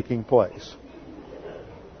thought taking place.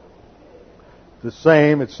 The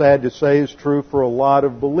same, it's sad to say, is true for a lot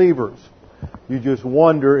of believers. You just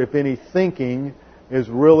wonder if any thinking is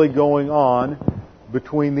really going on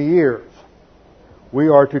between the ears. We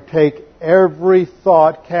are to take every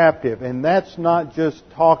thought captive, and that's not just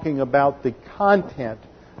talking about the content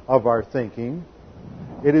of our thinking.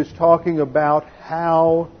 It is talking about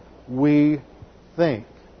how we think.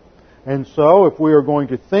 And so, if we are going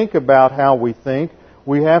to think about how we think,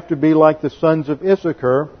 we have to be like the sons of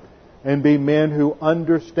Issachar and be men who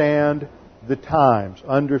understand the times,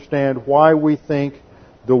 understand why we think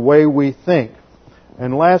the way we think.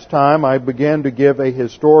 And last time I began to give a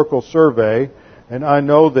historical survey, and I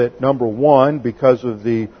know that, number one, because of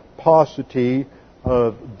the paucity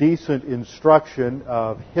of decent instruction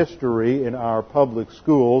of history in our public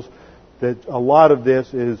schools, that a lot of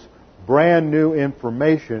this is brand new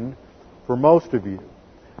information for most of you.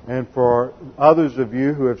 And for others of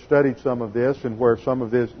you who have studied some of this and where some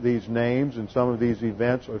of these names and some of these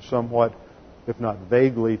events are somewhat, if not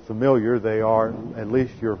vaguely familiar, they are, at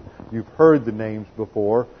least you've heard the names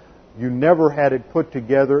before. You never had it put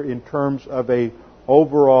together in terms of a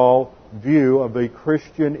overall view of a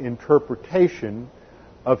Christian interpretation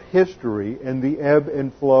of history and the ebb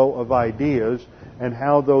and flow of ideas and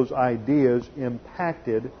how those ideas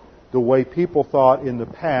impacted the way people thought in the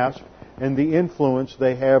past and the influence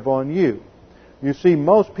they have on you. You see,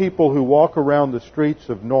 most people who walk around the streets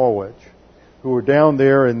of Norwich, who are down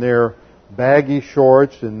there in their baggy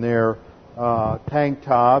shorts and their tank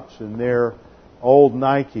tops and their old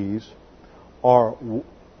Nikes, are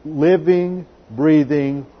living,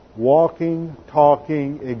 breathing, walking,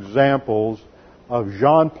 talking examples of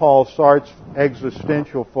Jean-Paul Sartre's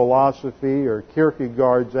existential philosophy or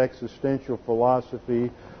Kierkegaard's existential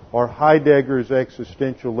philosophy or Heidegger's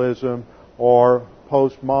existentialism or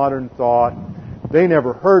postmodern thought. They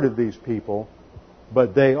never heard of these people,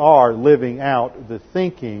 but they are living out the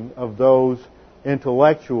thinking of those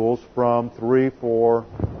intellectuals from 3-4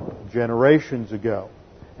 generations ago.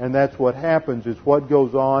 And that's what happens. It's what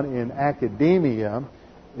goes on in academia,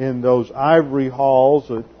 in those ivory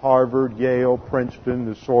halls at Harvard, Yale, Princeton,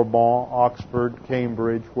 the Sorbonne, Oxford,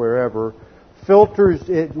 Cambridge, wherever, filters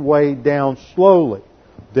its way down slowly.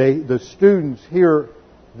 The students hear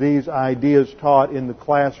these ideas taught in the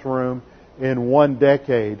classroom in one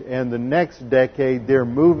decade, and the next decade they're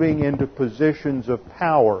moving into positions of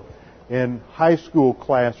power in high school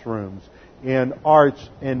classrooms, in arts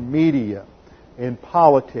and media, in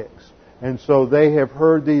politics. And so they have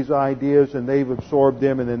heard these ideas and they've absorbed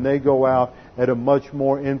them, and then they go out at a much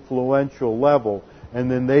more influential level, and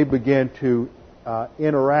then they begin to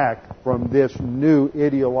interact from this new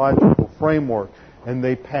ideological framework, and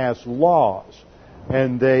they pass laws,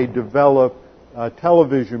 and they develop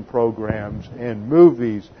television programs and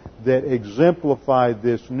movies that exemplify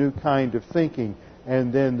this new kind of thinking,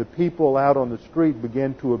 and then the people out on the street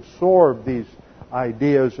begin to absorb these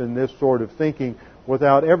ideas and this sort of thinking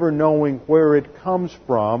without ever knowing where it comes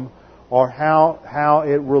from or how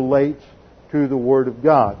it relates to the Word of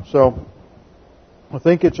God. So I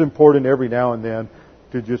think it's important every now and then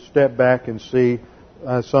to just step back and see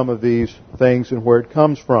some of these things and where it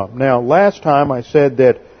comes from. Now, last time I said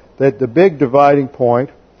that the big dividing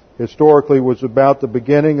point historically was about the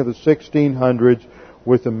beginning of the 1600s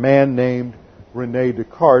with a man named René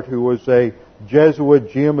Descartes, who was a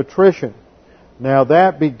Jesuit geometrician. Now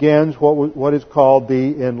that begins what is called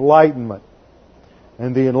the Enlightenment.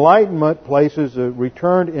 And the Enlightenment places a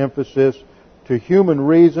returned emphasis to human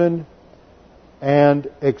reason and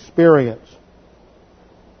experience.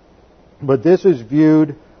 But this is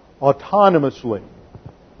viewed autonomously.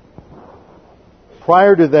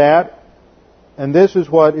 Prior to that, and this is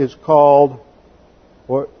what is called,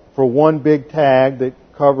 for one big tag that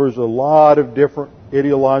covers a lot of different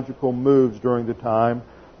ideological moves during the time,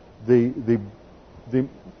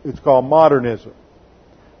 it's called modernism.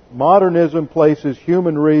 Modernism places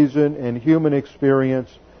human reason and human experience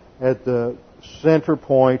at the center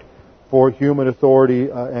point for human authority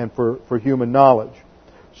and for human knowledge.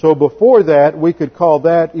 So before that, we could call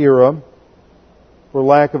that era, for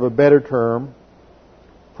lack of a better term,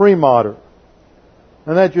 pre-modern.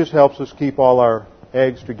 And that just helps us keep all our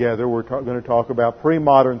eggs together. We're going to talk about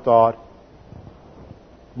pre-modern thought,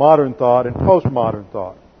 modern thought, and postmodern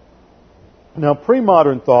thought. Now,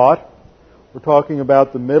 pre-modern thought, we're talking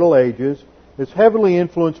about the Middle Ages, is heavily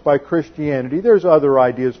influenced by Christianity. There's other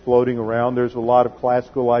ideas floating around. There's a lot of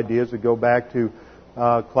classical ideas that go back to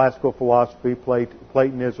classical philosophy,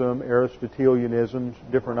 Platonism, Aristotelianism,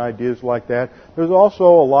 different ideas like that. There's also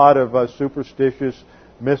a lot of superstitious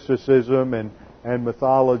mysticism and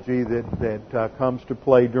mythology that comes to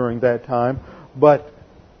play during that time. But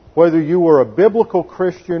whether you were a biblical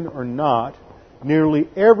Christian or not, nearly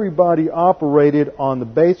everybody operated on the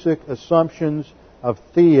basic assumptions of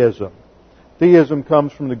theism. Theism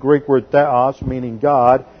comes from the Greek word theos, meaning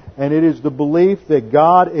God, and it is the belief that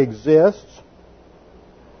God exists,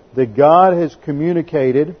 that God has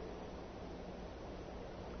communicated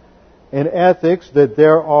in ethics that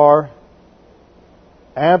there are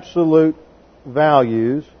absolute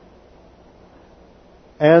values,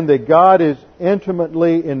 and that God is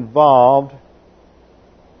intimately involved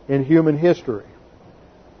in human history.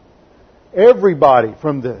 Everybody,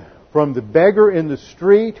 from the beggar in the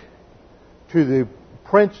street to the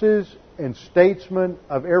princes and statesmen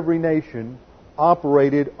of every nation,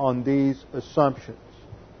 operated on these assumptions.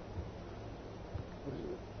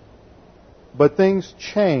 But things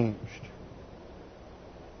changed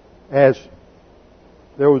as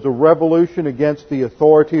there was a revolution against the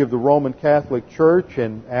authority of the Roman Catholic Church,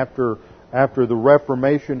 and after the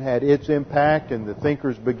Reformation had its impact and the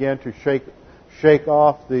thinkers began to shake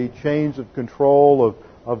off the chains of control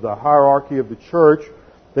of the hierarchy of the church,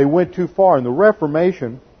 they went too far. And the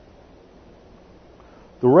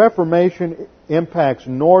Reformation impacts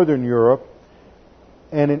Northern Europe,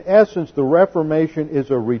 and in essence the Reformation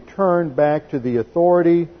is a return back to the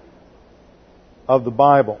authority of the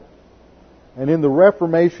Bible. And in the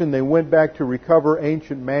Reformation they went back to recover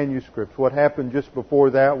ancient manuscripts. What happened just before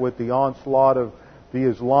that with the onslaught of the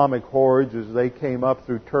Islamic hordes as they came up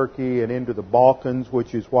through Turkey and into the Balkans,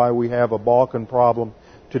 which is why we have a Balkan problem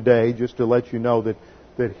today, just to let you know that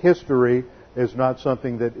history is not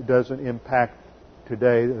something that doesn't impact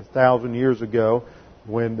today. 1,000 years ago,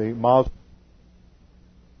 when the Muslims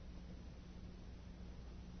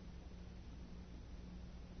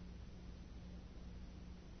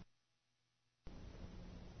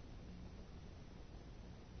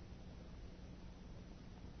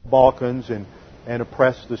Balkans and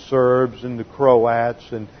oppressed the Serbs and the Croats,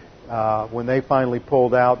 and when they finally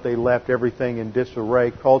pulled out, they left everything in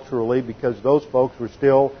disarray culturally because those folks were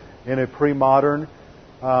still in a pre-modern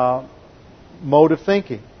mode of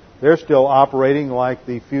thinking. They're still operating like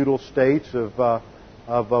the feudal states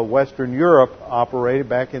of Western Europe operated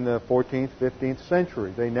back in the 14th, 15th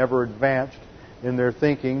century. They never advanced in their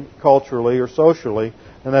thinking culturally or socially,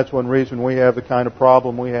 and that's one reason we have the kind of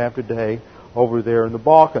problem we have today over there in the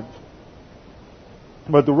Balkans.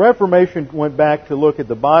 But the Reformation went back to look at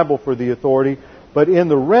the Bible for the authority, but in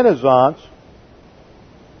the Renaissance,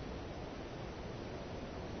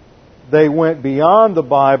 they went beyond the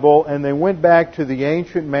Bible and they went back to the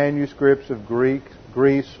ancient manuscripts of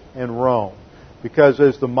Greece, and Rome. Because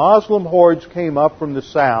as the Muslim hordes came up from the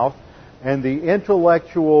south and the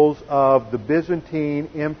intellectuals of the Byzantine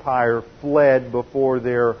Empire fled before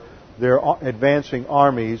their advancing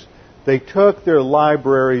armies, they took their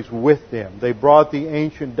libraries with them. They brought the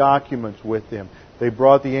ancient documents with them. They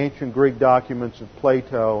brought the ancient Greek documents of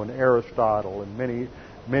Plato and Aristotle and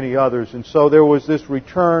many others. And so there was this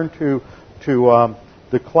return to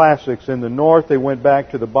the classics. In the north, they went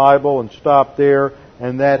back to the Bible and stopped there,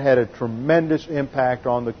 and that had a tremendous impact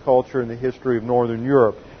on the culture and the history of Northern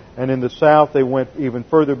Europe. And in the south, they went even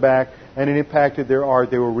further back, and it impacted their art.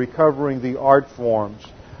 They were recovering the art forms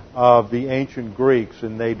of the ancient Greeks,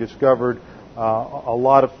 and they discovered a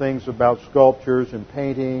lot of things about sculptures and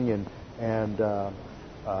painting and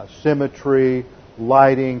symmetry,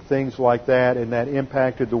 lighting, things like that, and that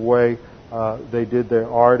impacted the way they did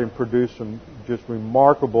their art and produced some just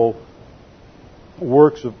remarkable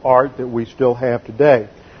works of art that we still have today.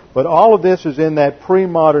 But all of this is in that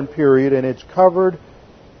pre-modern period, and it's covered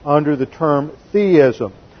under the term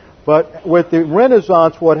theism. But with the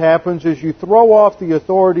Renaissance, what happens is you throw off the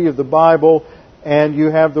authority of the Bible and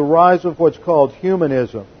you have the rise of what's called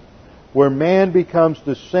humanism, where man becomes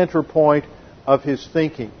the center point of his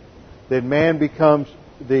thinking, that man becomes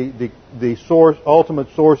the source, ultimate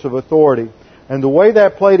source of authority. And the way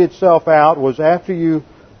that played itself out was after you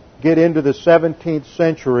get into the 17th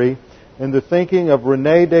century in the thinking of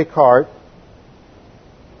René Descartes,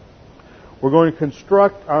 we're going to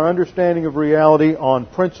construct our understanding of reality on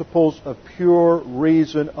principles of pure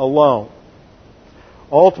reason alone.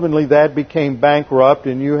 Ultimately, that became bankrupt,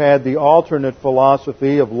 and you had the alternate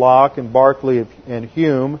philosophy of Locke and Berkeley and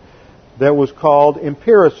Hume that was called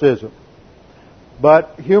empiricism.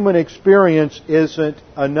 But human experience isn't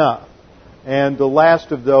enough. And the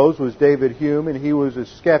last of those was David Hume, and he was a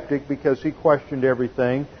skeptic because he questioned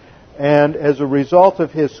everything. And as a result of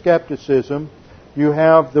his skepticism, you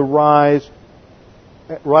have the rise,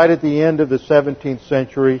 right at the end of the 17th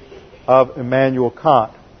century, of Immanuel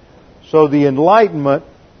Kant. So the Enlightenment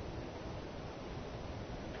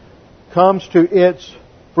comes to its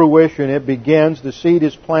fruition. It begins, the seed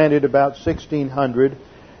is planted about 1600,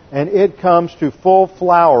 and it comes to full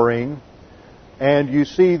flowering, and you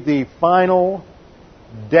see the final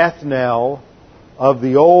death knell of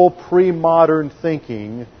the old pre-modern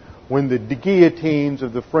thinking when the guillotines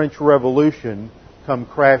of the French Revolution come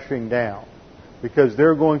crashing down. Because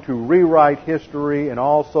they're going to rewrite history and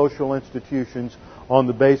all social institutions on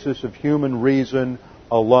the basis of human reason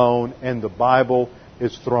alone, and the Bible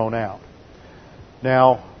is thrown out.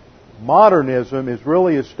 Now, modernism is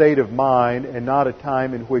really a state of mind and not a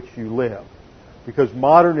time in which you live. Because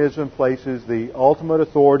modernism places the ultimate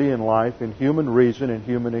authority in life in human reason and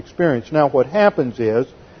human experience. Now, what happens is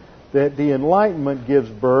that the Enlightenment gives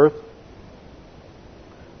birth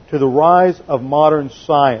to the rise of modern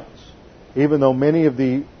science, even though many of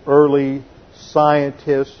the early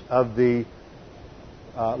scientists of the,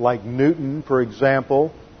 like Newton, for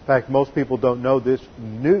example, in fact, most people don't know this,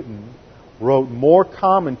 Newton wrote more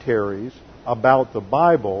commentaries about the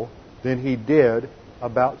Bible than he did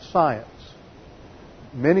about science.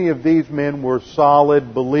 Many of these men were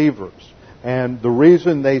solid believers, and the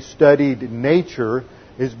reason they studied nature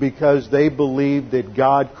is because they believed that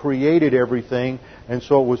God created everything, and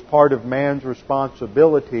so it was part of man's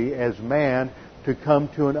responsibility as man to come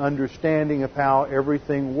to an understanding of how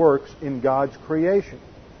everything works in God's creation.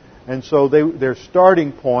 And so their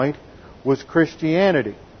starting point was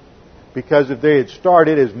Christianity. Because if they had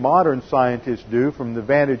started, as modern scientists do, from the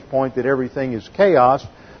vantage point that everything is chaos,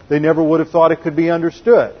 they never would have thought it could be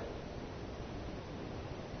understood.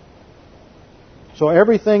 So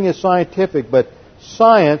everything is scientific, but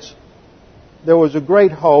science, there was a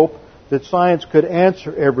great hope that science could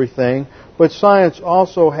answer everything, but science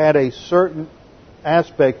also had a certain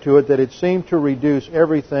aspect to it that it seemed to reduce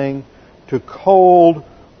everything to cold,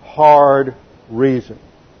 hard reason.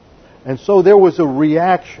 And so there was a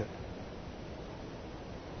reaction.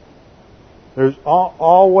 There's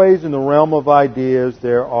always in the realm of ideas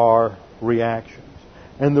there are reactions.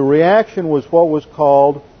 And the reaction was what was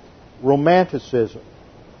called Romanticism.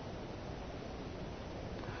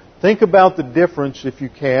 Think about the difference if you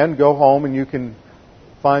can. Go home and you can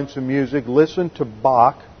find some music. Listen to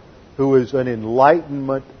Bach, who is an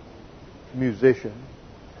Enlightenment musician.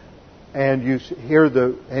 And you hear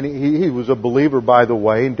he was a believer, by the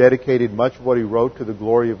way, and dedicated much of what he wrote to the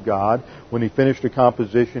glory of God. When he finished a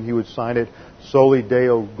composition, he would sign it Soli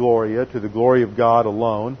Deo Gloria, to the glory of God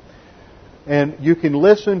alone. And you can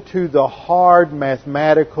listen to the hard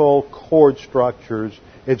mathematical chord structures.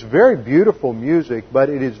 It's very beautiful music, but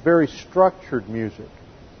it is very structured music.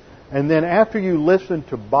 And then after you listen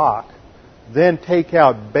to Bach, then take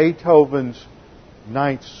out Beethoven's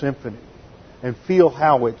Ninth Symphony and feel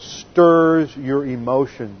how it stirs your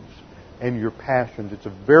emotions and your passions. It's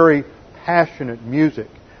a very passionate music.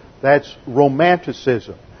 That's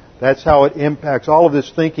Romanticism. That's how it impacts. All of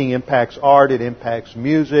this thinking impacts art. It impacts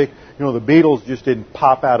music. You know, the Beatles just didn't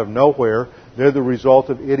pop out of nowhere. They're the result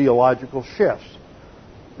of ideological shifts.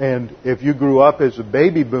 And if you grew up as a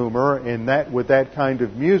baby boomer with that kind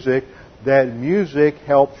of music, that music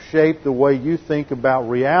helped shape the way you think about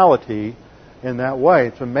reality in that way.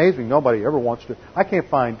 It's amazing. Nobody ever wants to. I can't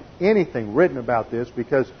find anything written about this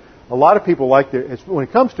because a lot of people when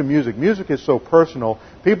it comes to music, music is so personal,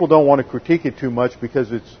 people don't want to critique it too much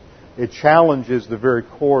because it challenges the very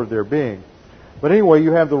core of their being. But anyway,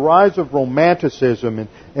 you have the rise of Romanticism,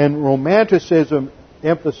 and Romanticism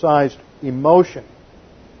emphasized emotion.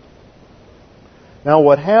 Now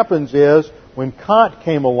what happens is, when Kant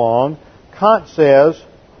came along, Kant says,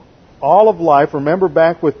 all of life, remember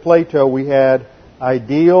back with Plato we had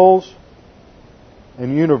ideals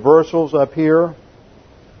and universals up here,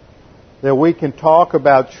 that we can talk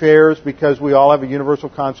about chairs because we all have a universal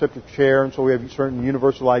concept of chair, and so we have certain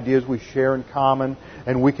universal ideas we share in common,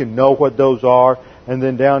 and we can know what those are. And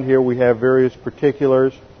then down here we have various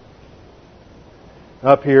particulars.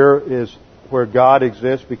 Up here is where God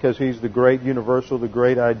exists because He's the great universal, the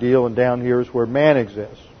great ideal, and down here is where man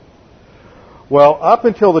exists. Well, up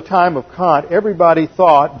until the time of Kant, everybody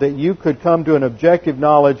thought that you could come to an objective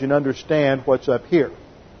knowledge and understand what's up here.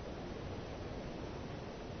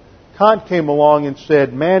 Kant came along and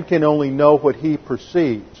said, man can only know what he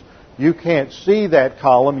perceives. You can't see that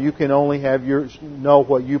column. You can only know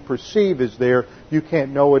what you perceive is there. You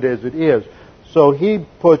can't know it as it is. So he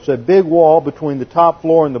puts a big wall between the top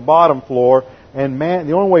floor and the bottom floor, and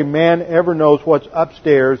the only way man ever knows what's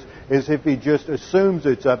upstairs is if he just assumes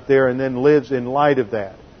it's up there and then lives in light of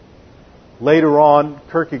that. Later on,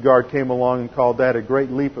 Kierkegaard came along and called that a great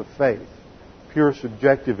leap of faith, pure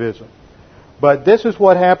subjectivism. But this is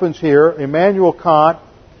what happens here. Immanuel Kant,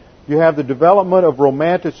 you have the development of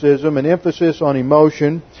Romanticism, an emphasis on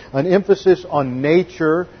emotion, an emphasis on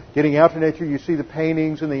nature, getting out to nature. You see the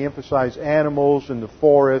paintings and they emphasize animals and the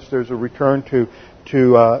forest. There's a return to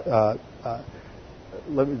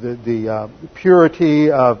the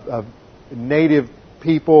purity of native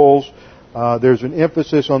peoples. There's an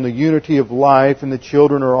emphasis on the unity of life, and the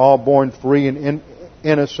children are all born free and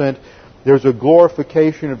innocent. There's a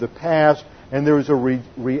glorification of the past, and there's a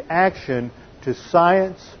reaction to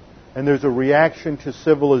science, and there's a reaction to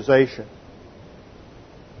civilization.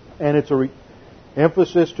 And it's a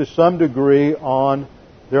emphasis to some degree on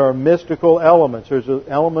there are mystical elements. There's an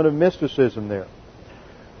element of mysticism there.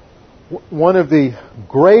 One of the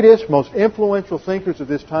greatest, most influential thinkers of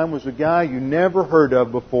this time was a guy you never heard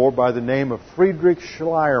of before by the name of Friedrich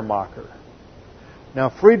Schleiermacher. Now,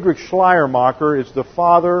 Friedrich Schleiermacher is the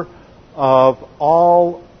father of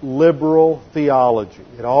all liberal theology.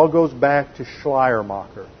 It all goes back to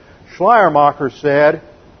Schleiermacher. Schleiermacher said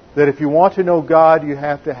that if you want to know God, you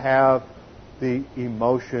have to have the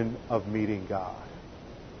emotion of meeting God.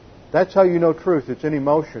 That's how you know truth. It's in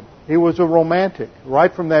emotion. He was a romantic.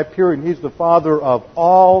 Right from that period, he's the father of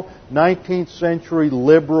all 19th century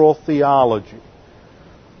liberal theology.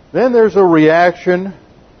 Then there's a reaction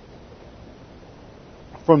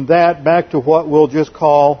from that back to what we'll just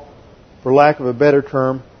call, for lack of a better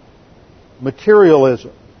term,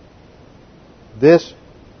 materialism. This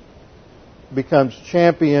becomes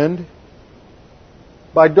championed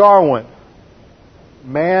by Darwin.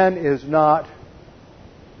 Man is,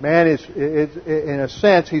 in a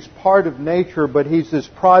sense, he's part of nature, but he's this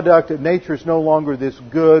product that nature is no longer this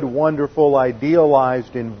good, wonderful,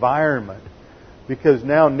 idealized environment. Because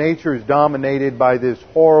now nature is dominated by this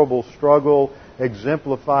horrible struggle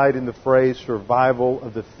exemplified in the phrase survival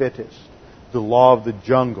of the fittest, the law of the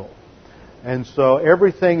jungle. And so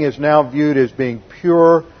everything is now viewed as being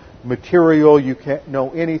pure, material. You can't know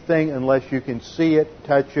anything unless you can see it,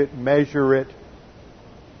 touch it, measure it,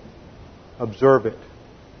 observe it.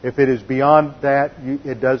 If it is beyond that,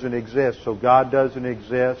 it doesn't exist. So God doesn't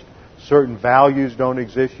exist. Certain values don't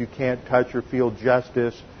exist. You can't touch or feel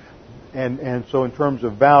justice. And so in terms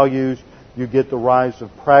of values, you get the rise of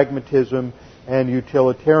pragmatism and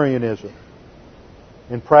utilitarianism.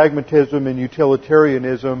 In pragmatism and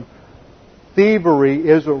utilitarianism, thievery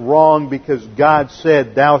isn't wrong because God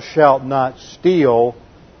said, "Thou shalt not steal."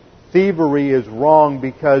 Thievery is wrong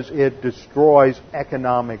because it destroys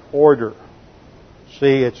economic order.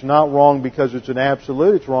 See, it's not wrong because it's an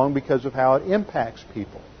absolute. It's wrong because of how it impacts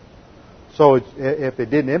people. So if it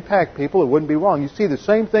didn't impact people, it wouldn't be wrong. You see the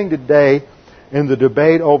same thing today in the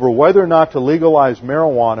debate over whether or not to legalize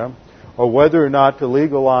marijuana or whether or not to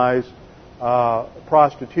legalize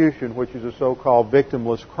prostitution, which is a so-called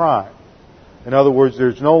victimless crime. In other words,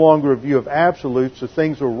 there's no longer a view of absolutes. The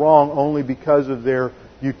things are wrong only because of their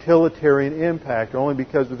utilitarian impact, only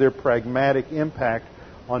because of their pragmatic impact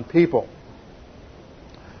on people.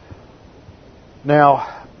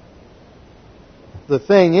 Now, the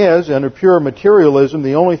thing is, under pure materialism,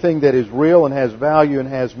 the only thing that is real and has value and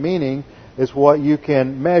has meaning is what you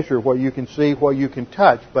can measure, what you can see, what you can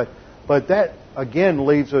touch. But that, again,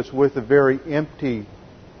 leaves us with a very empty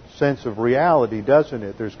sense of reality, doesn't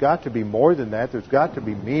it? There's got to be more than that. There's got to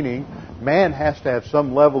be meaning. Man has to have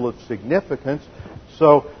some level of significance.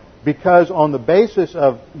 So, because on the basis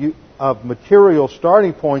of material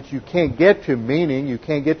starting points, you can't get to meaning, you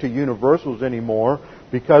can't get to universals anymore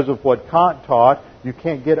because of what Kant taught. You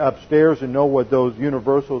can't get upstairs and know what those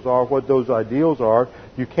universals are, what those ideals are.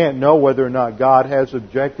 You can't know whether or not God has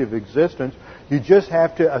objective existence. You just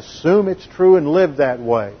have to assume it's true and live that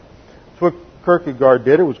way. That's what Kierkegaard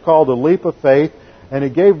did. It was called a leap of faith, and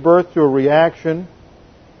it gave birth to a reaction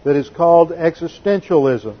that is called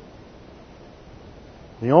existentialism.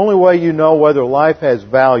 The only way you know whether life has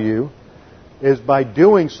value is by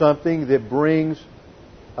doing something that brings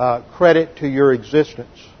credit to your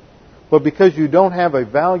existence. But because you don't have a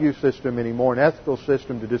value system anymore, an ethical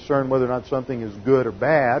system to discern whether or not something is good or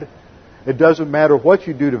bad, it doesn't matter what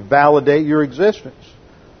you do to validate your existence.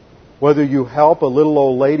 Whether you help a little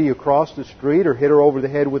old lady across the street or hit her over the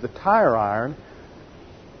head with a tire iron,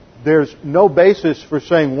 there's no basis for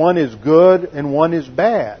saying one is good and one is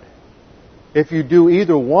bad. If you do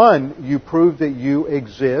either one, you prove that you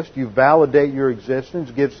exist, you validate your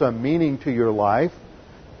existence, give some meaning to your life.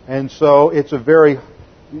 And so it's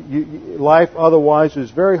life otherwise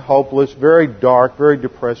is very hopeless, very dark, very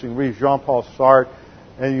depressing. Read Jean-Paul Sartre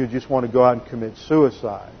and you just want to go out and commit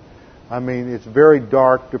suicide. I mean, it's very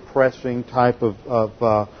dark, depressing type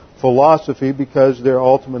of philosophy because there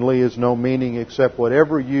ultimately is no meaning except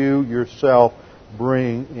whatever you yourself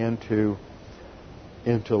bring into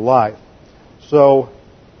life. So,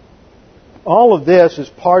 all of this is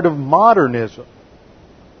part of modernism.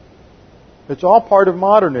 It's all part of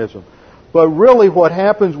modernism. But really what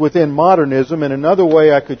happens within modernism, and another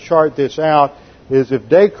way I could chart this out, is if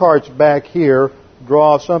Descartes back here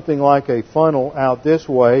draws something like a funnel out this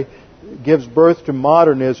way, gives birth to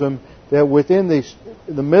modernism, that within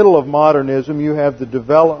the middle of modernism you have the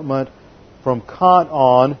development from Kant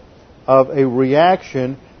on of a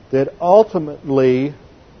reaction that ultimately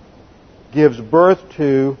gives birth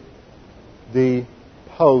to the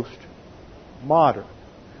postmodern.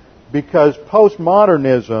 Because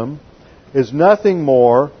postmodernism is nothing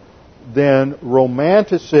more than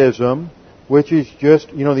romanticism, which is just,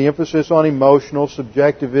 the emphasis on emotional,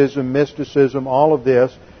 subjectivism, mysticism, all of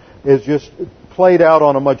this is just played out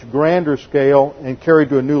on a much grander scale and carried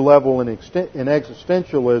to a new level in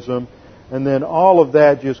existentialism. And then all of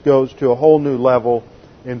that just goes to a whole new level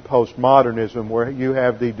in postmodernism, where you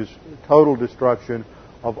have the total destruction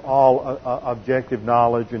of all objective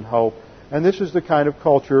knowledge and hope. And this is the kind of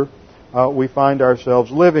culture we find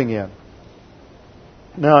ourselves living in.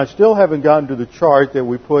 Now, I still haven't gotten to the chart that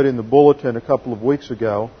we put in the bulletin a couple of weeks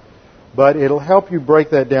ago, but it'll help you break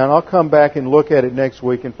that down. I'll come back and look at it next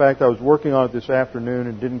week. In fact, I was working on it this afternoon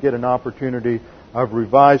and didn't get an opportunity. I've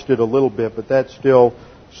revised it a little bit, but that's still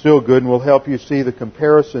good, and will help you see the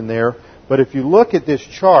comparison there. But if you look at this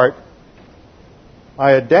chart,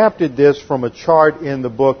 I adapted this from a chart in the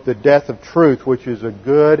book The Death of Truth, which is a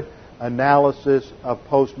good analysis of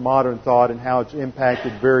postmodern thought and how it's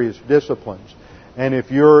impacted various disciplines. And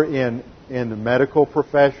if you're in the medical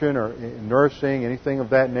profession or in nursing, anything of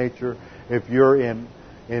that nature, if you're in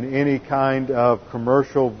any kind of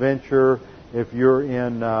commercial venture, if you're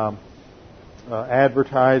in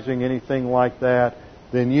advertising, anything like that,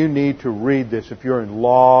 then you need to read this. If you're in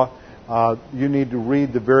law, you need to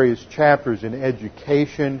read the various chapters in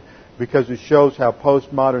education, because it shows how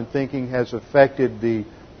postmodern thinking has affected the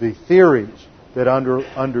theories that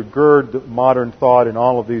undergird the modern thought in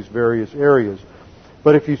all of these various areas.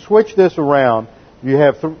 But if you switch this around, you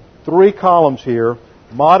have three columns here: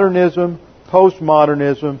 modernism,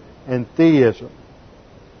 postmodernism, and theism.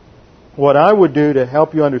 What I would do to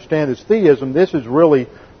help you understand this theism, this is really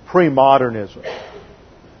pre-modernism.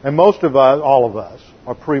 And most of us, all of us,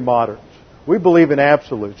 are pre-moderns. We believe in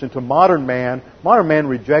absolutes. And to modern man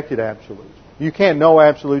rejected absolutes. You can't know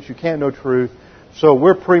absolutes, you can't know truth. So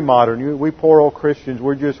we're pre-modern. We poor old Christians,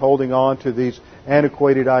 we're just holding on to these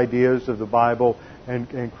antiquated ideas of the Bible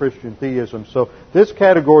and Christian theism. So this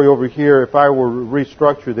category over here, if I were to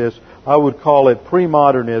restructure this, I would call it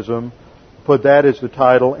pre-modernism, put that as the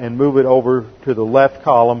title, and move it over to the left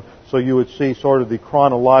column so you would see sort of the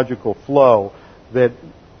chronological flow. That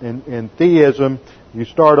in theism, you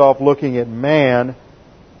start off looking at man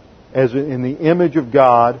as in the image of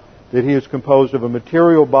God, that he is composed of a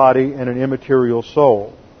material body and an immaterial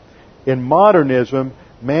soul. In modernism,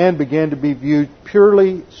 man began to be viewed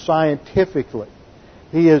purely scientifically.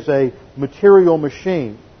 He is a material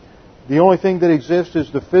machine. The only thing that exists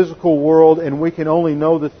is the physical world, and we can only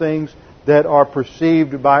know the things that are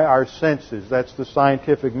perceived by our senses. That's the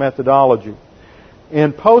scientific methodology.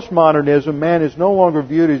 In postmodernism, man is no longer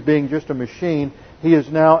viewed as being just a machine. He is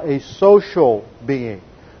now a social being.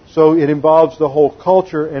 So it involves the whole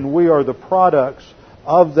culture, and we are the products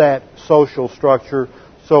of that social structure,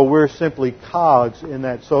 so we're simply cogs in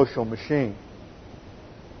that social machine.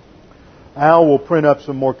 Al will print up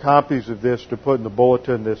some more copies of this to put in the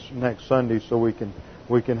bulletin this next Sunday so we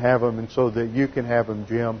can have them, and so that you can have them,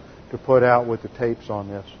 Jim, to put out with the tapes on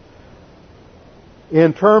this.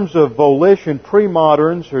 In terms of volition,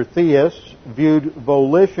 pre-moderns or theists viewed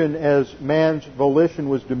volition as man's volition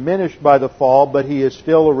was diminished by the fall, but he is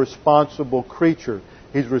still a responsible creature.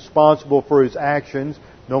 He's responsible for his actions.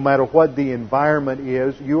 No matter what the environment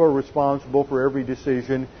is, you are responsible for every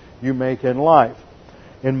decision you make in life.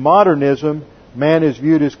 In modernism, man is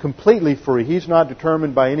viewed as completely free. He's not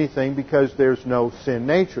determined by anything because there's no sin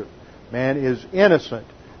nature. Man is innocent.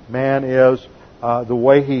 Man is the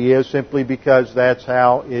way he is simply because that's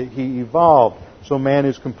how he evolved. So man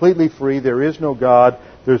is completely free. There is no God.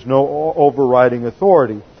 There's no overriding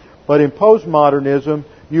authority. But in postmodernism,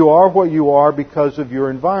 you are what you are because of your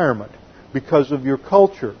environment, because of your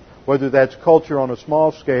culture. Whether that's culture on a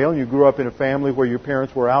small scale, and you grew up in a family where your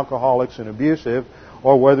parents were alcoholics and abusive,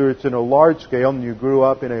 or whether it's in a large scale and you grew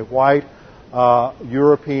up in a white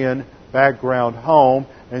European background home,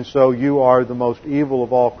 and so you are the most evil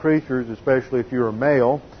of all creatures, especially if you're a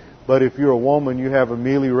male. But if you're a woman, you have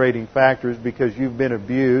ameliorating factors because you've been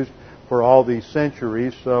abused for all these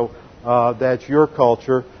centuries, so that's your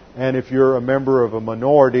culture. And if you're a member of a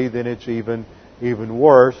minority, then it's even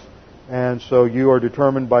worse. And so you are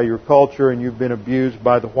determined by your culture, and you've been abused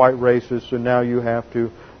by the white races, so now you have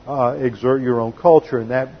to exert your own culture,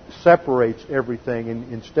 and that separates everything.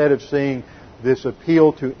 And instead of seeing this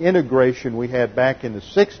appeal to integration we had back in the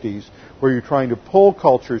 60s, where you're trying to pull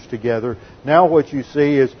cultures together, now what you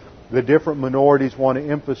see is the different minorities want to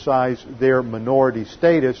emphasize their minority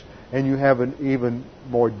status, and you have an even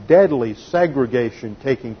more deadly segregation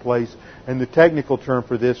taking place. And the technical term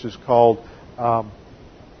for this is called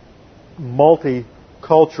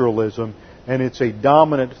multiculturalism. and it's a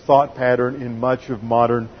dominant thought pattern in much of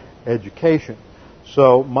modern education.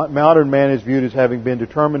 So modern man is viewed as having been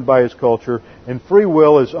determined by his culture, and free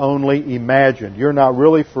will is only imagined. You're not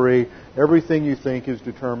really free. Everything you think is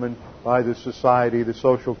determined by the society, the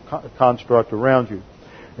social construct around you.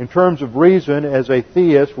 In terms of reason, as a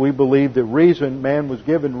theist, we believe that man was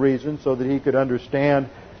given reason so that he could understand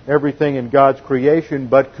everything in God's creation,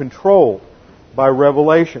 but controlled by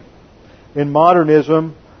revelation. In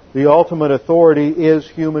modernism, the ultimate authority is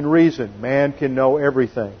human reason. Man can know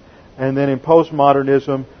everything. And then in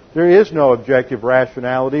postmodernism, there is no objective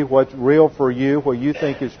rationality. What's real for you, what you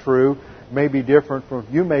think is true, may be different from...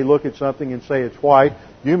 You may look at something and say it's white.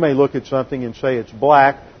 You may look at something and say it's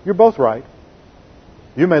black. You're both right.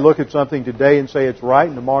 You may look at something today and say it's right,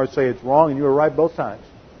 and tomorrow say it's wrong, and you were right both times.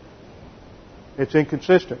 It's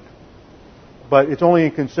inconsistent. But it's only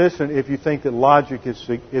inconsistent if you think that logic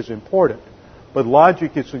is important. But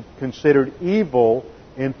logic is considered evil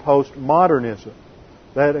in postmodernism.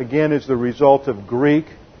 That, again, is the result of Greek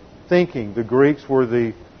thinking. The Greeks were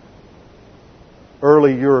the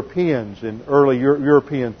early Europeans, and early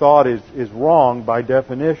European thought is wrong by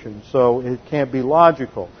definition, so it can't be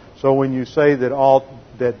logical. So when you say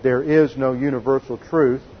that there is no universal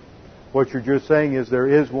truth, what you're just saying is there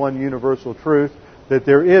is one universal truth, that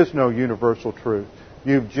there is no universal truth.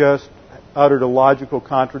 You've just uttered a logical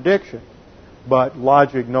contradiction. But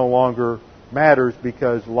logic no longer matters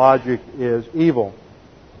because logic is evil.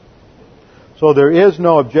 So there is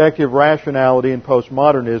no objective rationality in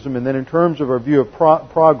postmodernism. And then in terms of our view of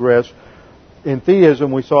progress, in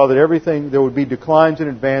theism we saw that there would be declines and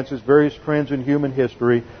advances, various trends in human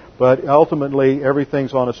history, but ultimately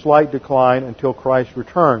everything's on a slight decline until Christ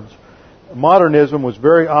returns. Modernism was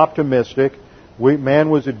very optimistic.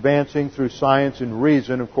 Man was advancing through science and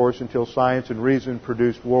reason, of course, until science and reason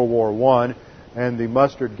produced World War I and the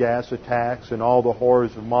mustard gas attacks and all the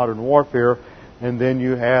horrors of modern warfare. And then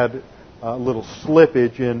you had a little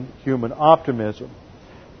slippage in human optimism.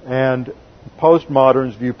 And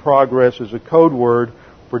postmoderns view progress as a code word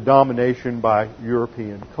for domination by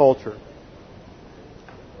European culture.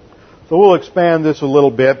 So we'll expand this a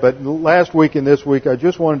little bit, but last week and this week I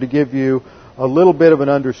just wanted to give you a little bit of an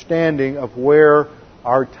understanding of where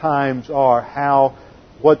our times are,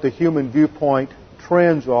 what the human viewpoint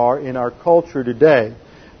trends are in our culture today.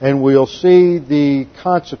 And we'll see the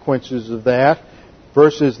consequences of that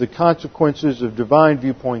versus the consequences of divine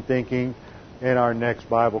viewpoint thinking in our next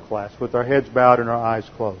Bible class, with our heads bowed and our eyes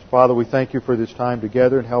closed. Father, we thank you for this time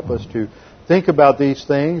together, and help us to think about these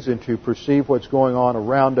things and to perceive what's going on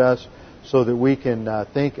around us so that we can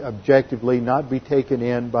think objectively, not be taken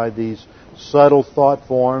in by these subtle thought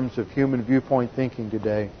forms of human viewpoint thinking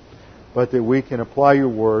today, but that we can apply your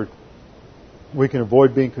word. We can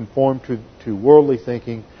avoid being conformed to worldly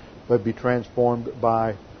thinking, but be transformed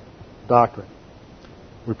by doctrine.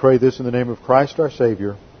 We pray this in the name of Christ our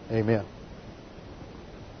Savior. Amen.